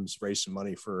items, raise some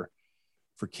money for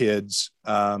kids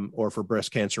or for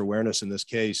breast cancer awareness in this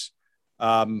case.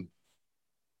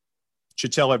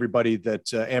 Should tell everybody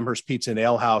that Amherst Pizza and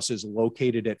Ale House is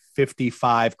located at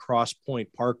 55 Cross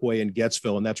Point Parkway in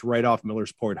Gettsville, and that's right off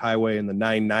Millersport Highway in the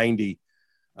 990.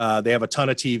 They have a ton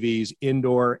of TVs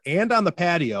indoor and on the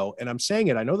patio, and I'm saying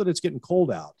it, I know that it's getting cold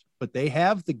out, but they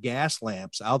have the gas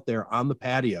lamps out there on the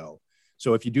patio.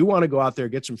 So if you do want to go out there,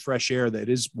 get some fresh air, that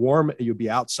is warm, you'll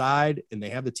be outside, and they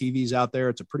have the TVs out there.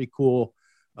 It's a pretty cool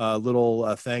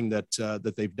little thing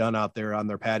that they've done out there on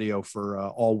their patio for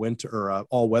all winter or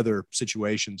all weather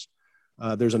situations.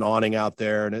 There's an awning out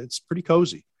there, and it's pretty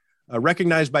cozy.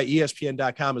 Recognized by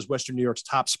ESPN.com as Western New York's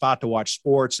top spot to watch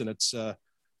sports, and it's a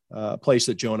place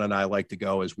that Jonah and I like to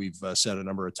go, as we've said a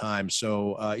number of times.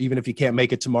 So even if you can't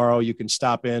make it tomorrow, you can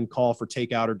stop in, call for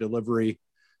takeout or delivery,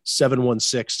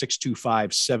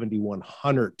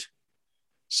 716-625-7100.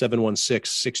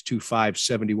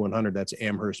 716-625-7100. That's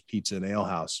Amherst Pizza and Ale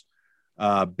House.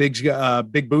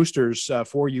 Big boosters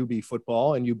for UB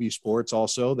football and UB sports.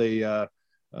 Also,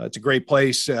 it's a great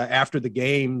place after the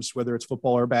games, whether it's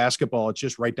football or basketball. It's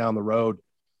just right down the road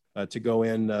to go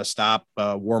in, stop,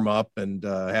 warm up, and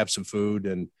have some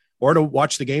food, or to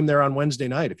watch the game there on Wednesday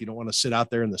night if you don't want to sit out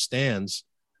there in the stands.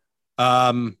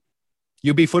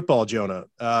 UB football, Jonah.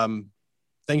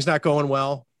 Things not going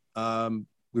well.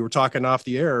 We were talking off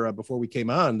the air before we came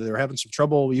on. They're having some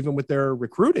trouble even with their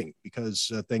recruiting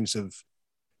because things have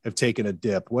taken a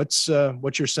dip. What's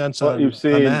your sense on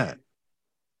that?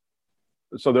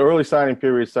 So the early signing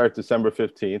period starts December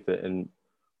 15th, and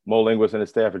Mo Linguist and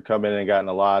his staff had come in and gotten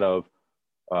a lot of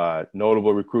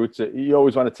notable recruits. You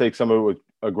always want to take some of it with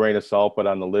a grain of salt, but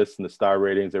on the list and the star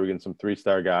ratings, they were getting some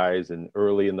 3-star guys, and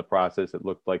early in the process, it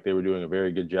looked like they were doing a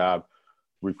very good job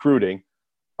recruiting.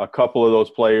 A couple of those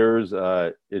players,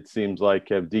 it seems like,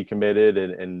 have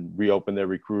decommitted and reopened their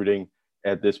recruiting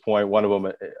at this point. One of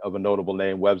them of a notable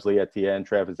name, Websley Etienne,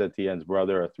 Travis Etienne's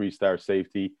brother, a 3-star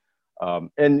safety.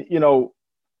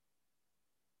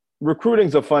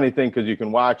 Recruiting's a funny thing because you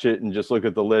can watch it and just look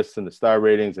at the lists and the star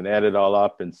ratings and add it all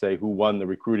up and say who won the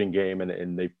recruiting game,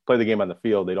 and they play the game on the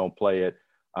field. They don't play it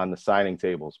on the signing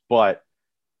tables. But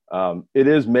it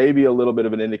is maybe a little bit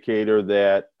of an indicator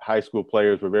that high school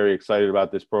players were very excited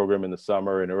about this program in the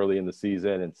summer and early in the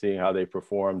season, and seeing how they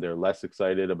performed, they're less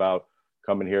excited about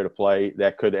coming here to play.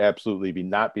 That could absolutely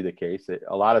not be the case.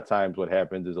 A lot of times what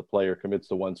happens is a player commits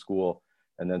to one school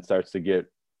and then starts to get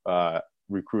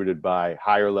recruited by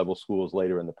higher level schools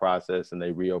later in the process, and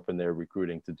they reopen their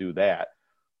recruiting to do that.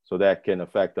 So that can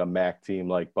affect a MAC team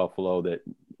like Buffalo, that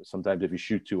sometimes if you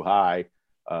shoot too high,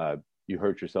 you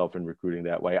hurt yourself in recruiting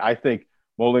that way. I think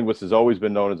Mo Linguist has always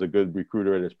been known as a good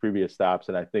recruiter at his previous stops,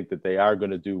 and I think that they are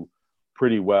going to do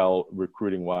pretty well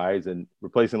recruiting-wise. And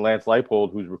replacing Lance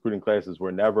Leipold, whose recruiting classes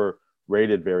were never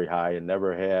rated very high and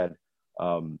never had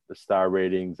the star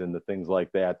ratings and the things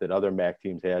like that other MAC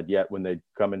teams had, yet when they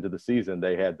come into the season,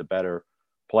 they had the better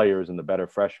players and the better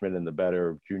freshmen and the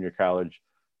better junior college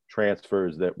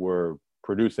transfers that were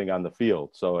producing on the field.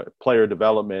 So player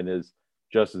development is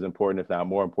just as important, if not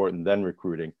more important, than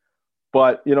recruiting.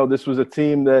 But, this was a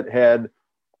team that had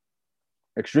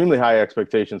extremely high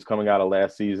expectations coming out of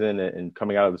last season and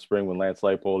coming out of the spring when Lance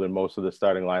Leipold and most of the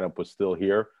starting lineup was still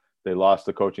here. They lost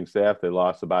the coaching staff. They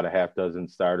lost about a half dozen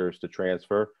starters to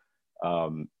transfer.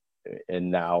 And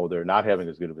now they're not having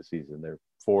as good of a season. They're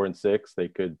 4-6. They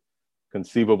could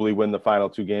conceivably win the final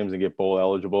 2 games and get bowl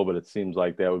eligible, but it seems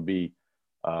like that would be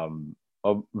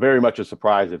very much a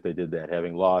surprise if they did that,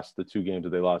 having lost the 2 games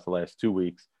that they lost the last 2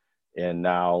 weeks. And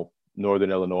now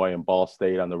Northern Illinois and Ball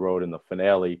State on the road in the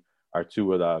finale are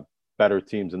 2 of the better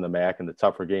teams in the MAC and the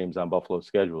tougher games on Buffalo's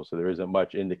schedule. So there isn't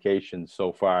much indication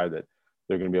so far that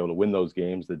they're going to be able to win those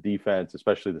games. The defense,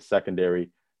 especially the secondary,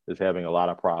 is having a lot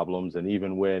of problems. And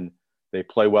even when they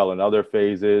play well in other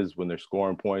phases, when they're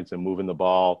scoring points and moving the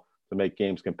ball to make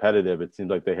games competitive, it seems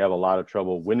like they have a lot of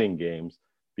trouble winning games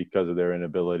because of their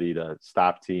inability to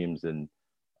stop teams and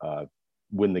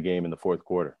win the game in the fourth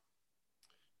quarter.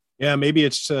 Yeah, maybe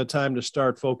it's time to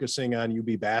start focusing on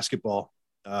UB basketball.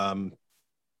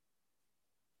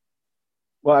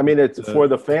 Well, I mean, it's for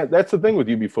the fans. That's the thing with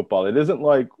UB football. It isn't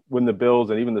like when the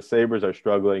Bills and even the Sabres are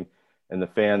struggling and the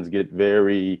fans get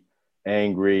very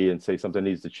angry and say something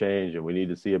needs to change and we need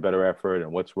to see a better effort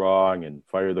and what's wrong and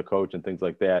fire the coach and things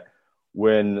like that.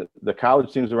 When the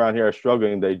college teams around here are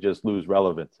struggling, they just lose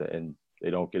relevance and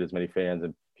they don't get as many fans,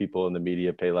 and people in the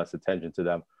media pay less attention to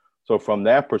them. So from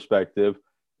that perspective,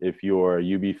 if you're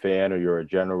a UB fan or you're a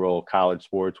general college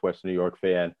sports Western New York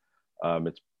fan,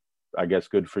 it's, I guess,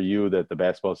 good for you that the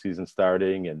basketball season's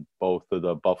starting and both of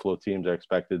the Buffalo teams are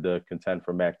expected to contend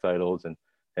for MAC titles and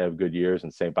have good years.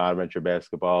 And St. Bonaventure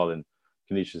basketball and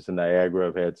Canisius and Niagara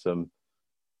have had some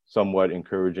somewhat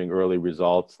encouraging early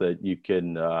results that you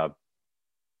can,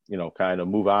 kind of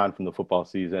move on from the football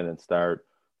season and start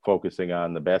focusing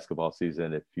on the basketball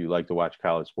season if you like to watch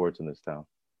college sports in this town.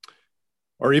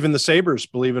 Or even the Sabres,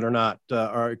 believe it or not,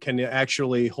 can you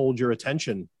actually hold your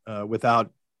attention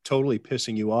without totally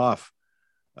pissing you off?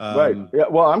 Right. Yeah.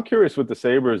 Well, I'm curious with the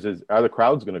Sabres are the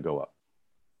crowds going to go up?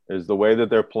 Is the way that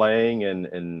they're playing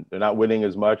and they're not winning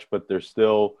as much, but they're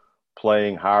still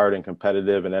playing hard and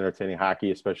competitive and entertaining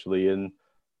hockey, especially in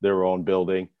their own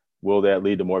building. Will that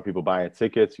lead to more people buying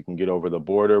tickets? You can get over the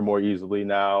border more easily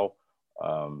now.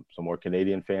 Some more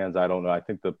Canadian fans. I don't know. I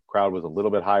think the crowd was a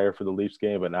little bit higher for the Leafs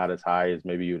game, but not as high as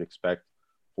maybe you'd expect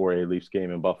for a Leafs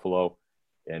game in Buffalo.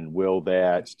 And will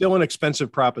that it's still an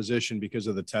expensive proposition because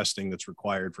of the testing that's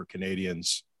required for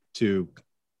Canadians to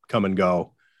come and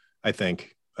go. I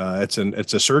think it's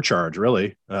a surcharge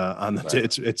really on the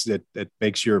right. It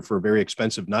makes you for a very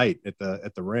expensive night at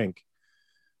the rink.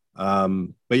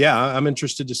 But yeah, I'm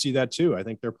interested to see that too. I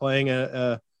think they're playing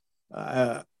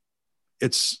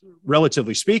it's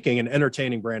relatively speaking an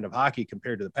entertaining brand of hockey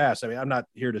compared to the past. I mean, I'm not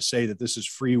here to say that this is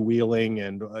freewheeling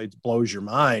and it blows your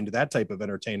mind, that type of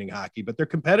entertaining hockey, but they're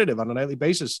competitive on a nightly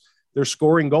basis. They're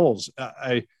scoring goals.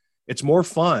 It's more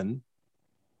fun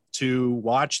to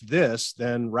watch this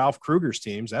than Ralph Kruger's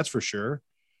teams. That's for sure.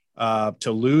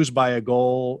 To lose by a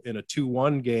goal in a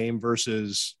 2-1 game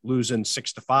versus losing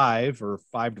 6-5 or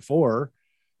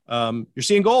 5-4. You're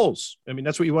seeing goals. I mean,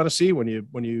 that's what you want to see when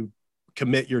you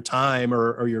commit your time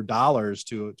or your dollars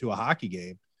to a hockey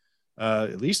game.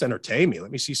 At least entertain me.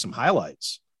 Let me see some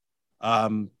highlights. I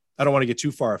don't want to get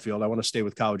too far afield. I want to stay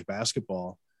with college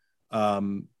basketball.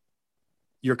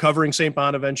 You're covering St.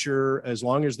 Bonaventure as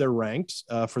long as they're ranked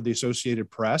for the Associated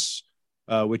Press,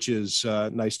 which is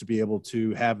nice to be able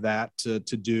to have that to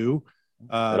do.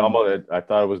 I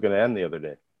thought it was going to end the other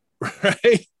day.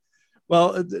 Right.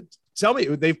 Well, tell me,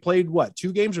 they've played what,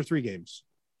 2 games or 3 games?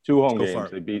 2 home games. Far.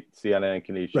 They beat Siena and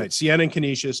Canisius. Right, Siena and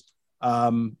Canisius.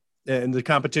 And the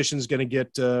competition is going to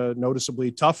get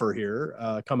noticeably tougher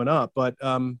here coming up. But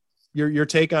your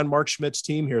take on Mark Schmidt's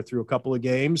team here through a couple of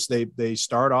games. They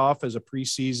start off as a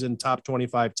preseason top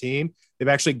 25 team. They've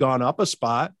actually gone up a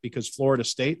spot because Florida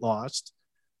State lost.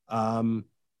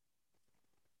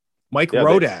 Mike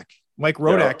Rodak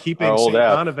keeping St.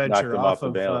 Bonaventure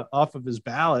off of his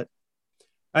ballot.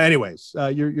 Anyways,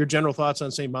 your general thoughts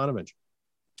on St. Bonaventure?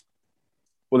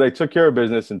 Well, they took care of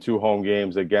business in 2 home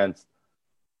games against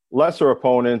lesser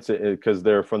opponents because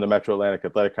they're from the Metro Atlantic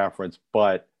Athletic Conference,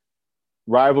 but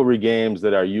rivalry games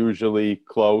that are usually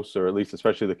close, or at least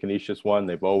especially the Canisius one.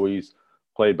 They've always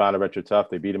played Bonaventure tough.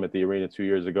 They beat them at the arena 2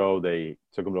 years ago. They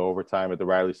took them to overtime at the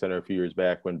Riley Center a few years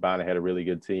back when Bona had a really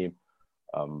good team.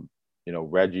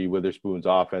 Reggie Witherspoon's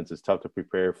offense is tough to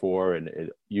prepare for, and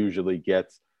it usually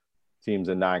gets teams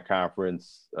in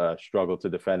non-conference struggle to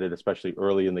defend it, especially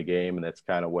early in the game, and that's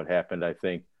kind of what happened, I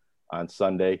think, on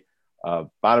Sunday.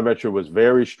 Bonaventure was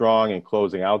very strong in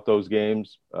closing out those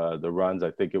games. The runs,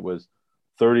 I think it was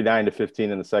 39-15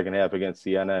 in the second half against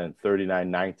Siena and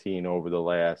 39-19 over the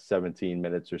last 17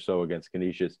 minutes or so against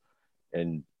Canisius.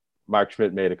 And Mark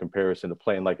Schmidt made a comparison to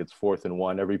playing like it's 4th and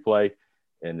 1 every play.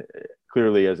 And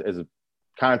clearly, as a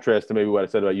contrast to maybe what I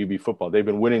said about UB football, they've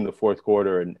been winning the fourth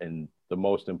quarter and the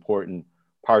most important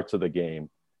parts of the game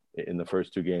in the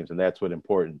first 2 games, and that's what's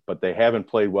important. But they haven't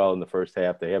played well in the first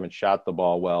half. They haven't shot the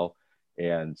ball well.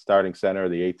 And starting center,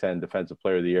 the A10 Defensive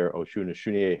Player of the Year, Oshuna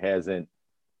Shunier, hasn't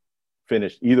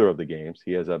finished either of the games.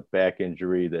 He has a back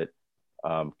injury that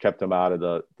kept him out of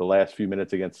the last few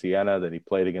minutes against Siena. Then he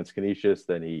played against Canisius.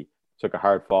 Then he took a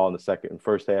hard fall in the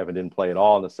first half and didn't play at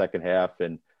all in the second half.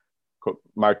 And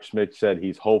Mark Schmidt said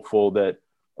he's hopeful that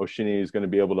Oshini is going to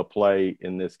be able to play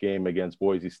in this game against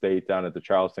Boise State down at the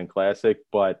Charleston Classic.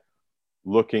 But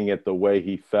looking at the way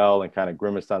he fell and kind of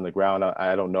grimaced on the ground,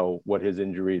 I don't know what his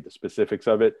injury, the specifics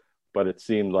of it, but it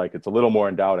seemed like it's a little more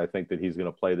in doubt, I think, that he's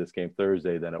going to play this game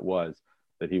Thursday than it was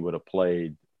that he would have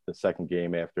played the second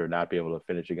game after not being able to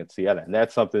finish against Siena. And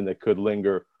that's something that could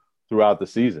linger throughout the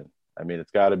season. I mean,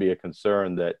 it's got to be a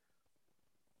concern that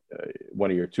one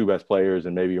of your two best players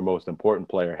and maybe your most important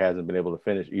player hasn't been able to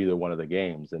finish either one of the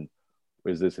games. And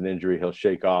is this an injury he'll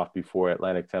shake off before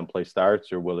Atlantic 10 play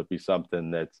starts, or will it be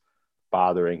something that's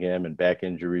bothering him? And back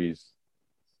injuries,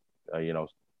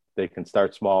 they can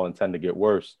start small and tend to get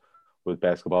worse with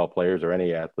basketball players or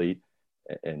any athlete.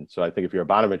 And so I think if you're a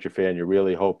Bonaventure fan, you're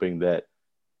really hoping that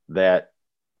that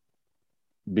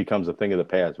becomes a thing of the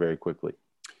past very quickly.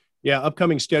 Yeah,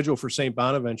 upcoming schedule for St.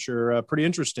 Bonaventure, pretty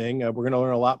interesting. We're going to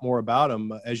learn a lot more about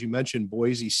them. As you mentioned,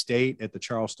 Boise State at the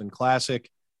Charleston Classic.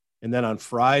 And then on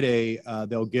Friday,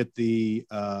 they'll get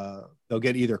either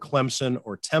Clemson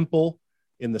or Temple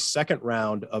in the second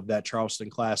round of that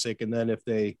Charleston Classic. And then if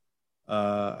they,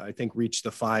 I think, reach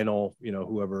the final,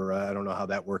 whoever, I don't know how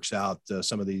that works out,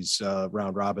 some of these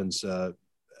round robins.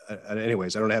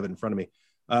 Anyways, I don't have it in front of me.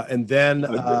 And then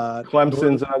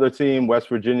Clemson's another team. West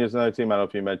Virginia's another team. I don't know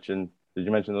if you mentioned. Did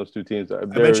you mention those two teams? I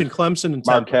mentioned Clemson and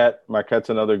Marquette. Marquette's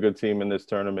another good team in this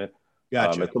tournament.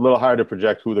 Gotcha. It's a little hard to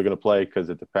project who they're going to play because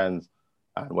it depends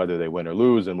on whether they win or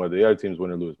lose and whether the other teams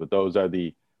win or lose. But those are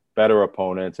the better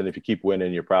opponents. And if you keep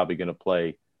winning, you're probably going to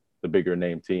play the bigger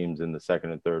name teams in the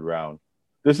second and third round.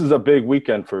 This is a big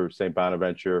weekend for St.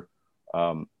 Bonaventure.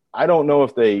 I don't know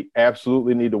if they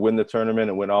absolutely need to win the tournament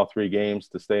and win all three games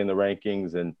to stay in the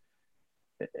rankings and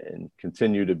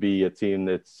continue to be a team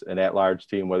that's an at-large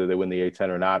team, whether they win the A-10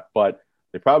 or not. But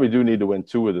they probably do need to win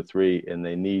two of the three, and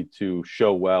they need to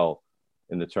show well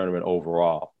in the tournament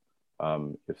overall.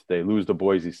 If they lose to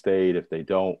Boise State, if they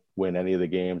don't win any of the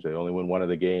games, they only win one of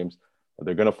the games,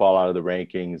 they're going to fall out of the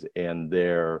rankings, and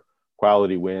their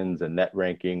quality wins and net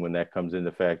ranking, when that comes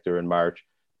into factor in March,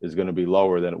 is going to be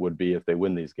lower than it would be if they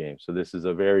win these games. So this is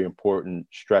a very important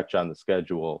stretch on the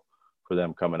schedule for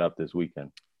them coming up this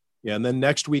weekend. Yeah, and then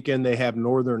next weekend they have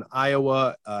Northern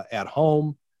Iowa at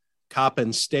home,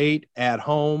 Coppin State at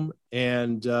home,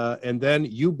 and then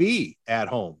UB at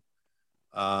home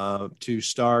to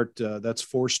start. That's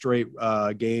 4 straight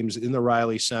games in the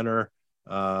Riley Center.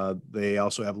 They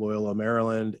also have Loyola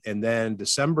Maryland, and then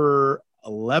December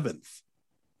 11th.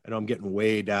 I know I'm getting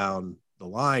way down the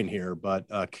line here, but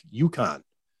UConn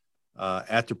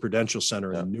at the Prudential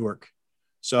Center in Newark.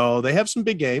 So they have some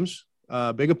big games,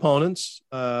 big opponents.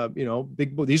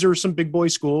 These are some big boy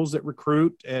schools that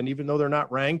recruit, and even though they're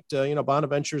not ranked,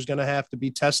 Bonaventure is going to have to be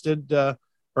tested, they're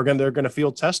going to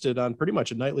field tested on pretty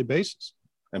much a nightly basis.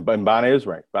 And Bona is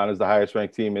ranked. Bona is the highest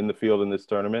ranked team in the field in this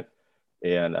tournament,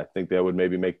 and I think that would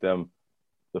maybe make them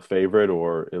the favorite,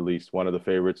 or at least one of the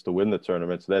favorites to win the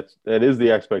tournament. So that is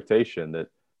the expectation, that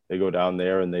they go down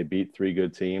there and they beat 3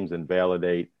 good teams and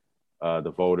validate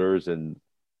the voters and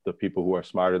the people who are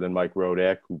smarter than Mike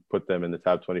Rodak, who put them in the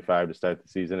top 25 to start the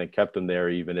season and kept them there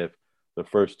even if the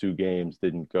first 2 games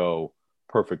didn't go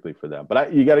perfectly for them.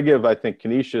 But you got to give, I think,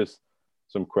 Canisius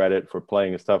some credit for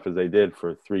playing as tough as they did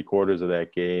for 3/4 of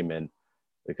that game, and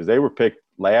because they were picked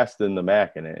last in the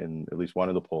MAC in at least one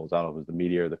of the polls. I don't know if it was the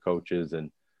media or the coaches, and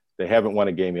they haven't won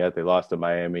a game yet. They lost to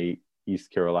Miami,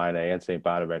 East Carolina, and St.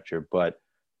 Bonaventure, but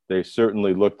they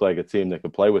certainly looked like a team that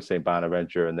could play with St.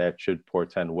 Bonaventure, and that should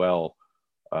portend well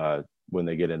when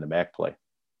they get into MAC play.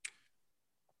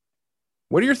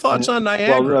 What are your thoughts on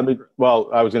Niagara?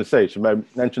 I was going to say, should I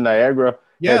mention Niagara?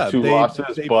 Yeah, had 2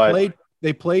 losses, but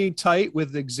they played tight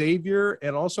with Xavier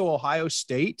and also Ohio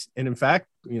State, and in fact,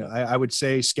 I would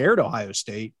say scared Ohio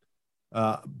State.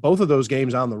 Both of those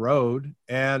games on the road,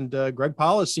 and Greg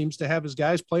Paulus seems to have his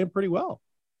guys playing pretty well.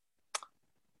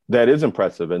 That is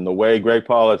impressive. And the way Greg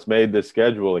Paulus made this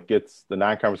schedule, the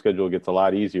non-conference schedule gets a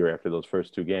lot easier after those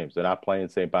first 2 games. They're not playing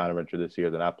St. Bonaventure this year.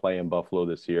 They're not playing Buffalo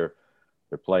this year.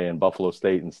 They're playing Buffalo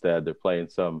State instead. They're playing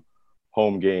some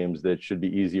home games that should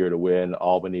be easier to win.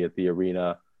 Albany at the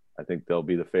Arena, I think they'll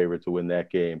be the favorite to win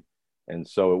that game. And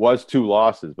so it was 2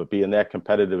 losses, but being that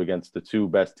competitive against the 2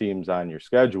 best teams on your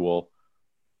schedule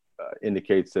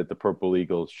indicates that the Purple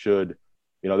Eagles should,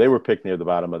 they were picked near the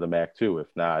bottom of the MAC too, if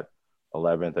not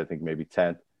 11th, I think maybe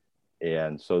 10th.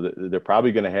 And so they're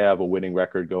probably going to have a winning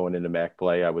record going into MAC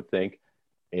play, I would think.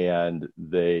 And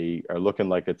they are looking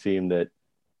like a team that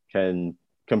can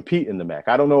compete in the MAC.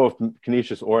 I don't know if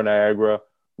Canisius or Niagara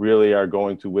really are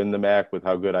going to win the MAC with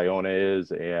how good Iona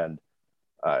is. And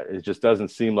it just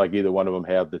doesn't seem like either one of them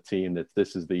have the team that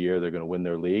this is the year they're going to win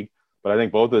their league. But I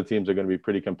think both of the teams are going to be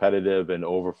pretty competitive and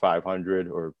over 500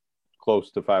 or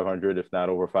close to 500, if not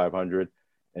over 500,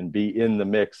 and be in the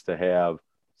mix to have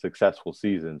successful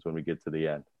seasons when we get to the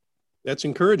end. That's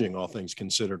encouraging, all things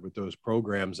considered, with those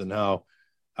programs and how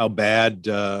bad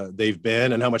they've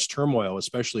been and how much turmoil,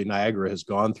 especially Niagara, has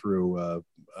gone through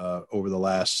over the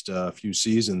last few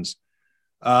seasons.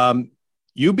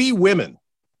 UB women,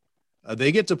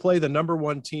 they get to play the number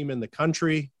one team in the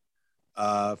country.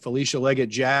 Felicia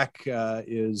Leggett-Jack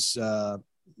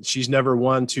she's never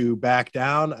one to back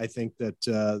down. I think that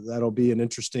that'll be an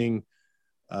interesting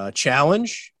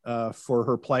challenge for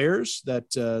her players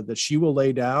that she will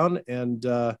lay down. And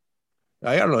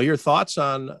I don't know your thoughts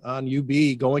on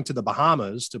UB going to the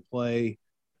Bahamas to play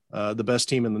the best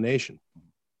team in the nation.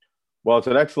 Well, it's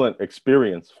an excellent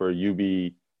experience for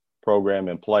UB program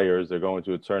and players. They're going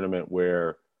to a tournament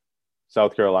where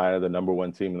South Carolina, the number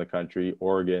one team in the country,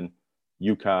 Oregon,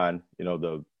 UConn,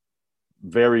 the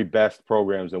very best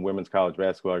programs in women's college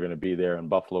basketball are going to be there. And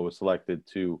Buffalo was selected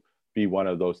to be one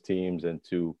of those teams and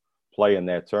to play in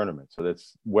that tournament. So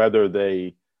that's whether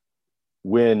they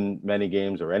win many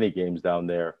games or any games down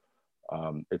there.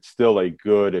 It's still a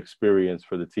good experience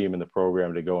for the team and the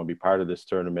program to go and be part of this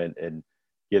tournament and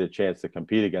get a chance to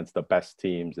compete against the best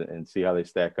teams and see how they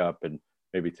stack up and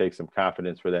maybe take some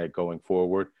confidence for that going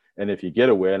forward. And if you get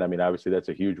a win, I mean, obviously that's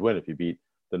a huge win if you beat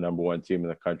the number one team in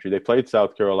the country. They played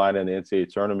South Carolina in the NCAA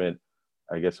tournament.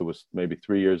 I guess it was maybe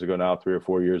 3 years ago now, 3 or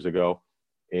 4 years ago.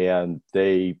 And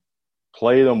they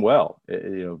played them well.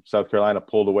 South Carolina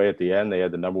pulled away at the end. They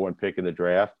had the number one pick in the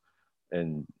draft.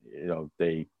 And,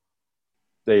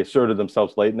 they asserted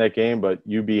themselves late in that game, but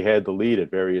UB had the lead at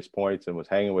various points and was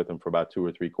hanging with them for about 2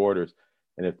 or 3 quarters.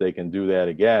 And if they can do that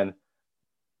again,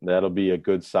 that'll be a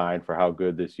good sign for how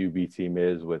good this UB team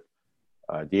is. With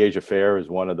Deasia Fair is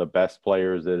one of the best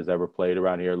players that has ever played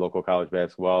around here, local college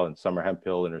basketball, and Summer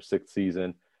Hemphill in her 6th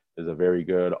season is a very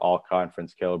good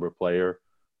all-conference caliber player.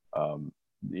 The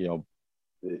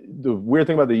weird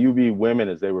thing about the UB women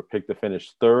is they were picked to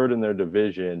finish 3rd in their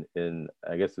division in,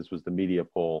 I guess this was the media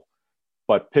poll,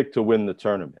 but picked to win the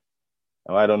tournament.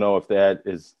 Now, I don't know if that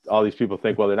is – all these people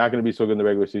think, well, they're not going to be so good in the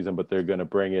regular season, but they're going to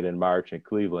bring it in March in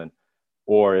Cleveland,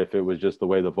 or if it was just the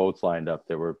way the votes lined up.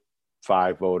 There were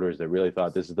 5 voters that really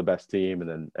thought this is the best team, and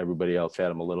then everybody else had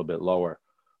them a little bit lower.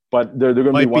 But they're going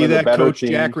to be one of the better Coach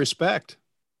teams. Jack respect.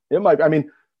 It might – I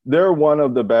mean, they're one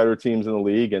of the better teams in the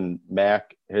league, and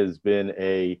MAC has been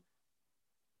a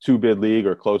 2-bid league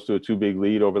or close to a 2-bid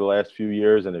lead over the last few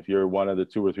years. And if you're one of the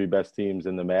 2 or 3 best teams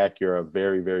in the MAC, you're a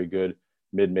very, very good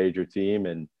mid-major team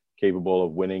and capable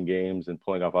of winning games and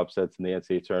pulling off upsets in the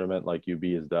NCAA tournament like UB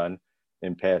has done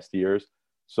in past years.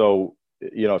 So,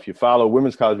 if you follow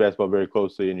women's college basketball very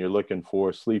closely and you're looking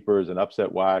for sleepers and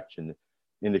upset watch and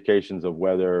indications of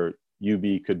whether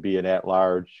UB could be an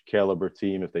at-large caliber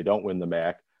team if they don't win the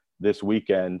MAC, this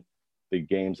weekend, the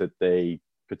games that they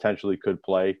potentially could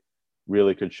play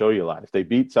really could show you a lot. If they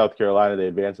beat South Carolina, they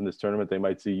advance in this tournament, they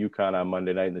might see UConn on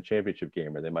Monday night in the championship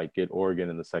game, or they might get Oregon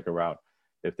in the second round.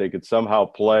 If they could somehow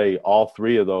play all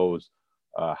 3 of those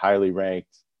highly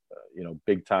ranked,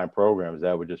 big-time programs,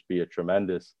 that would just be a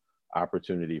tremendous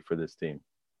opportunity for this team.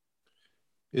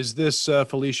 Is this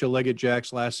Felicia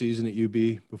Leggett-Jack's last season at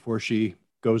UB before she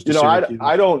goes to Syracuse?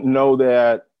 I don't know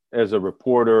that as a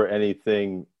reporter,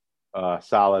 anything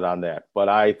solid on that, but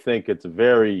I think it's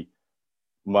very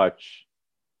much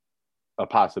a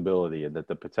possibility and that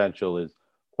the potential is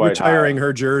quite retiring high.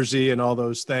 Her jersey and all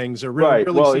those things are really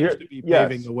seems to be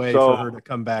paving the way for her to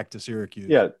come back to Syracuse.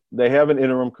 Yeah, they have an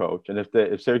interim coach, and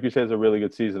if Syracuse has a really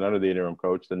good season under the interim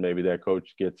coach, then maybe that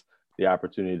coach gets the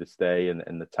opportunity to stay and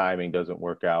the timing doesn't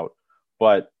work out.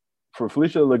 But for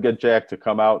Felicia Leggett-Jack to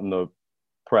come out in the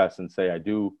press and say,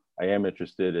 I am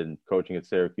interested in coaching at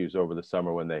Syracuse over the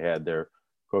summer when they had their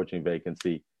coaching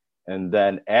vacancy. And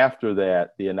then after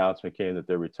that, the announcement came that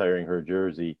they're retiring her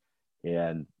jersey,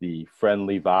 and the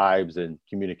friendly vibes and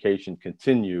communication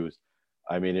continues.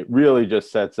 I mean, it really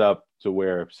just sets up to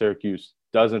where if Syracuse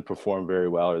doesn't perform very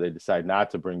well or they decide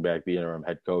not to bring back the interim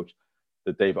head coach,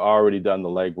 that they've already done the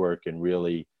legwork and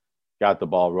really got the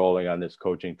ball rolling on this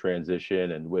coaching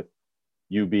transition. And with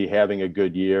UB having a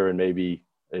good year and maybe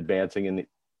advancing in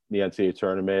the NCAA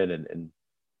tournament and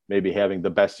maybe having the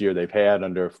best year they've had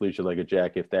under Felicia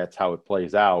Leggett-Jack, if that's how it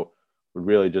plays out, would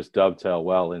really just dovetail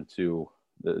well into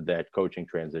that coaching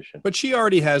transition. But she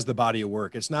already has the body of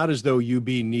work. It's not as though UB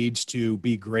needs to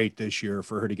be great this year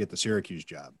for her to get the Syracuse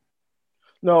job.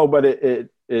 No, but it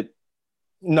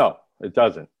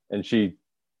doesn't. And she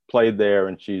played there,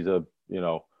 and she's a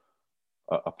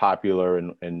popular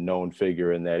and known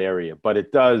figure in that area. But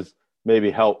it does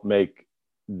maybe help make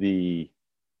the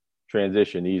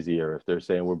transition easier if they're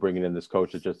saying we're bringing in this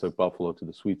coach that just took Buffalo to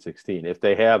the Sweet 16. If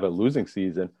they have a losing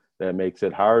season, that makes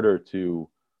it harder to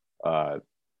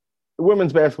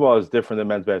women's basketball is different than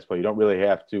men's basketball. You don't really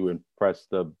have to impress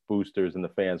the boosters and the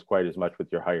fans quite as much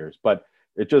with your hires, but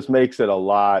it just makes it a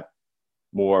lot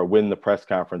more win the press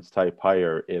conference type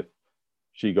hire if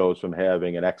she goes from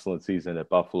having an excellent season at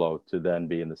Buffalo to then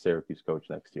being the Syracuse coach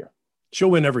next year.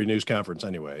 She'll win every news conference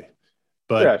anyway.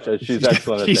 But yeah, she's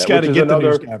excellent she's at that. Got to get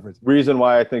another the news conference. Reason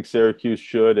why I think Syracuse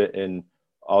should and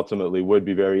ultimately would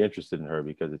be very interested in her,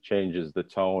 because it changes the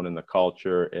tone and the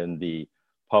culture and the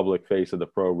public face of the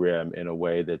program in a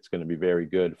way that's going to be very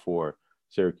good for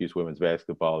Syracuse women's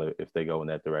basketball if they go in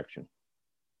that direction.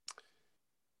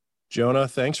 Jonah,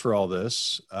 thanks for all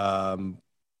this.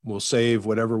 We'll save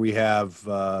whatever we have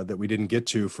that we didn't get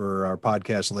to for our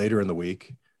podcast later in the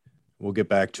week. We'll get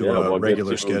back to a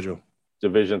regular schedule.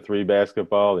 Division III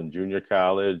basketball and junior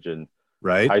college and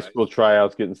high school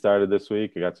tryouts getting started this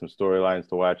week. I got some storylines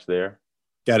to watch there.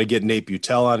 Got to get Nate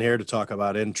Butel on here to talk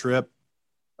about N-Trip.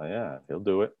 Oh, yeah, he'll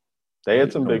do it. They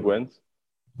had some big wins,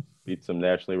 beat some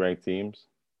nationally ranked teams.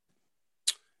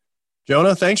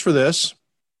 Jonah, thanks for this.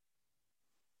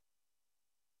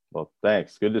 Well,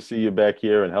 thanks. Good to see you back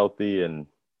here and healthy and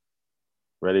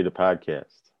ready to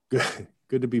podcast.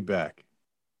 Good to be back.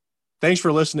 Thanks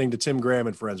for listening to Tim Graham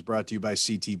and Friends, brought to you by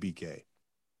CTBK.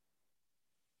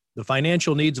 The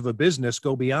financial needs of a business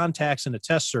go beyond tax and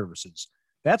attest services.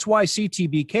 That's why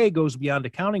CTBK goes beyond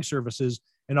accounting services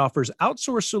and offers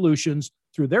outsourced solutions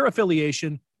through their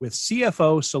affiliation with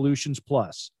CFO Solutions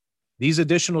Plus. These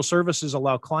additional services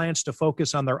allow clients to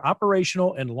focus on their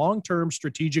operational and long-term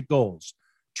strategic goals.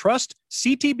 Trust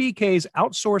CTBK's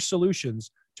outsourced solutions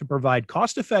to provide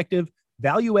cost-effective,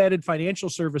 value-added financial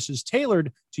services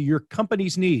tailored to your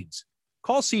company's needs.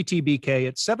 Call CTBK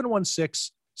at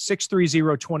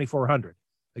 716-630-2400.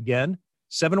 Again,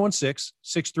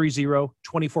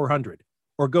 716-630-2400.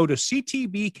 Or go to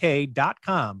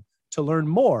ctbk.com to learn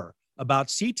more about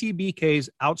CTBK's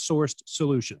outsourced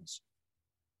solutions.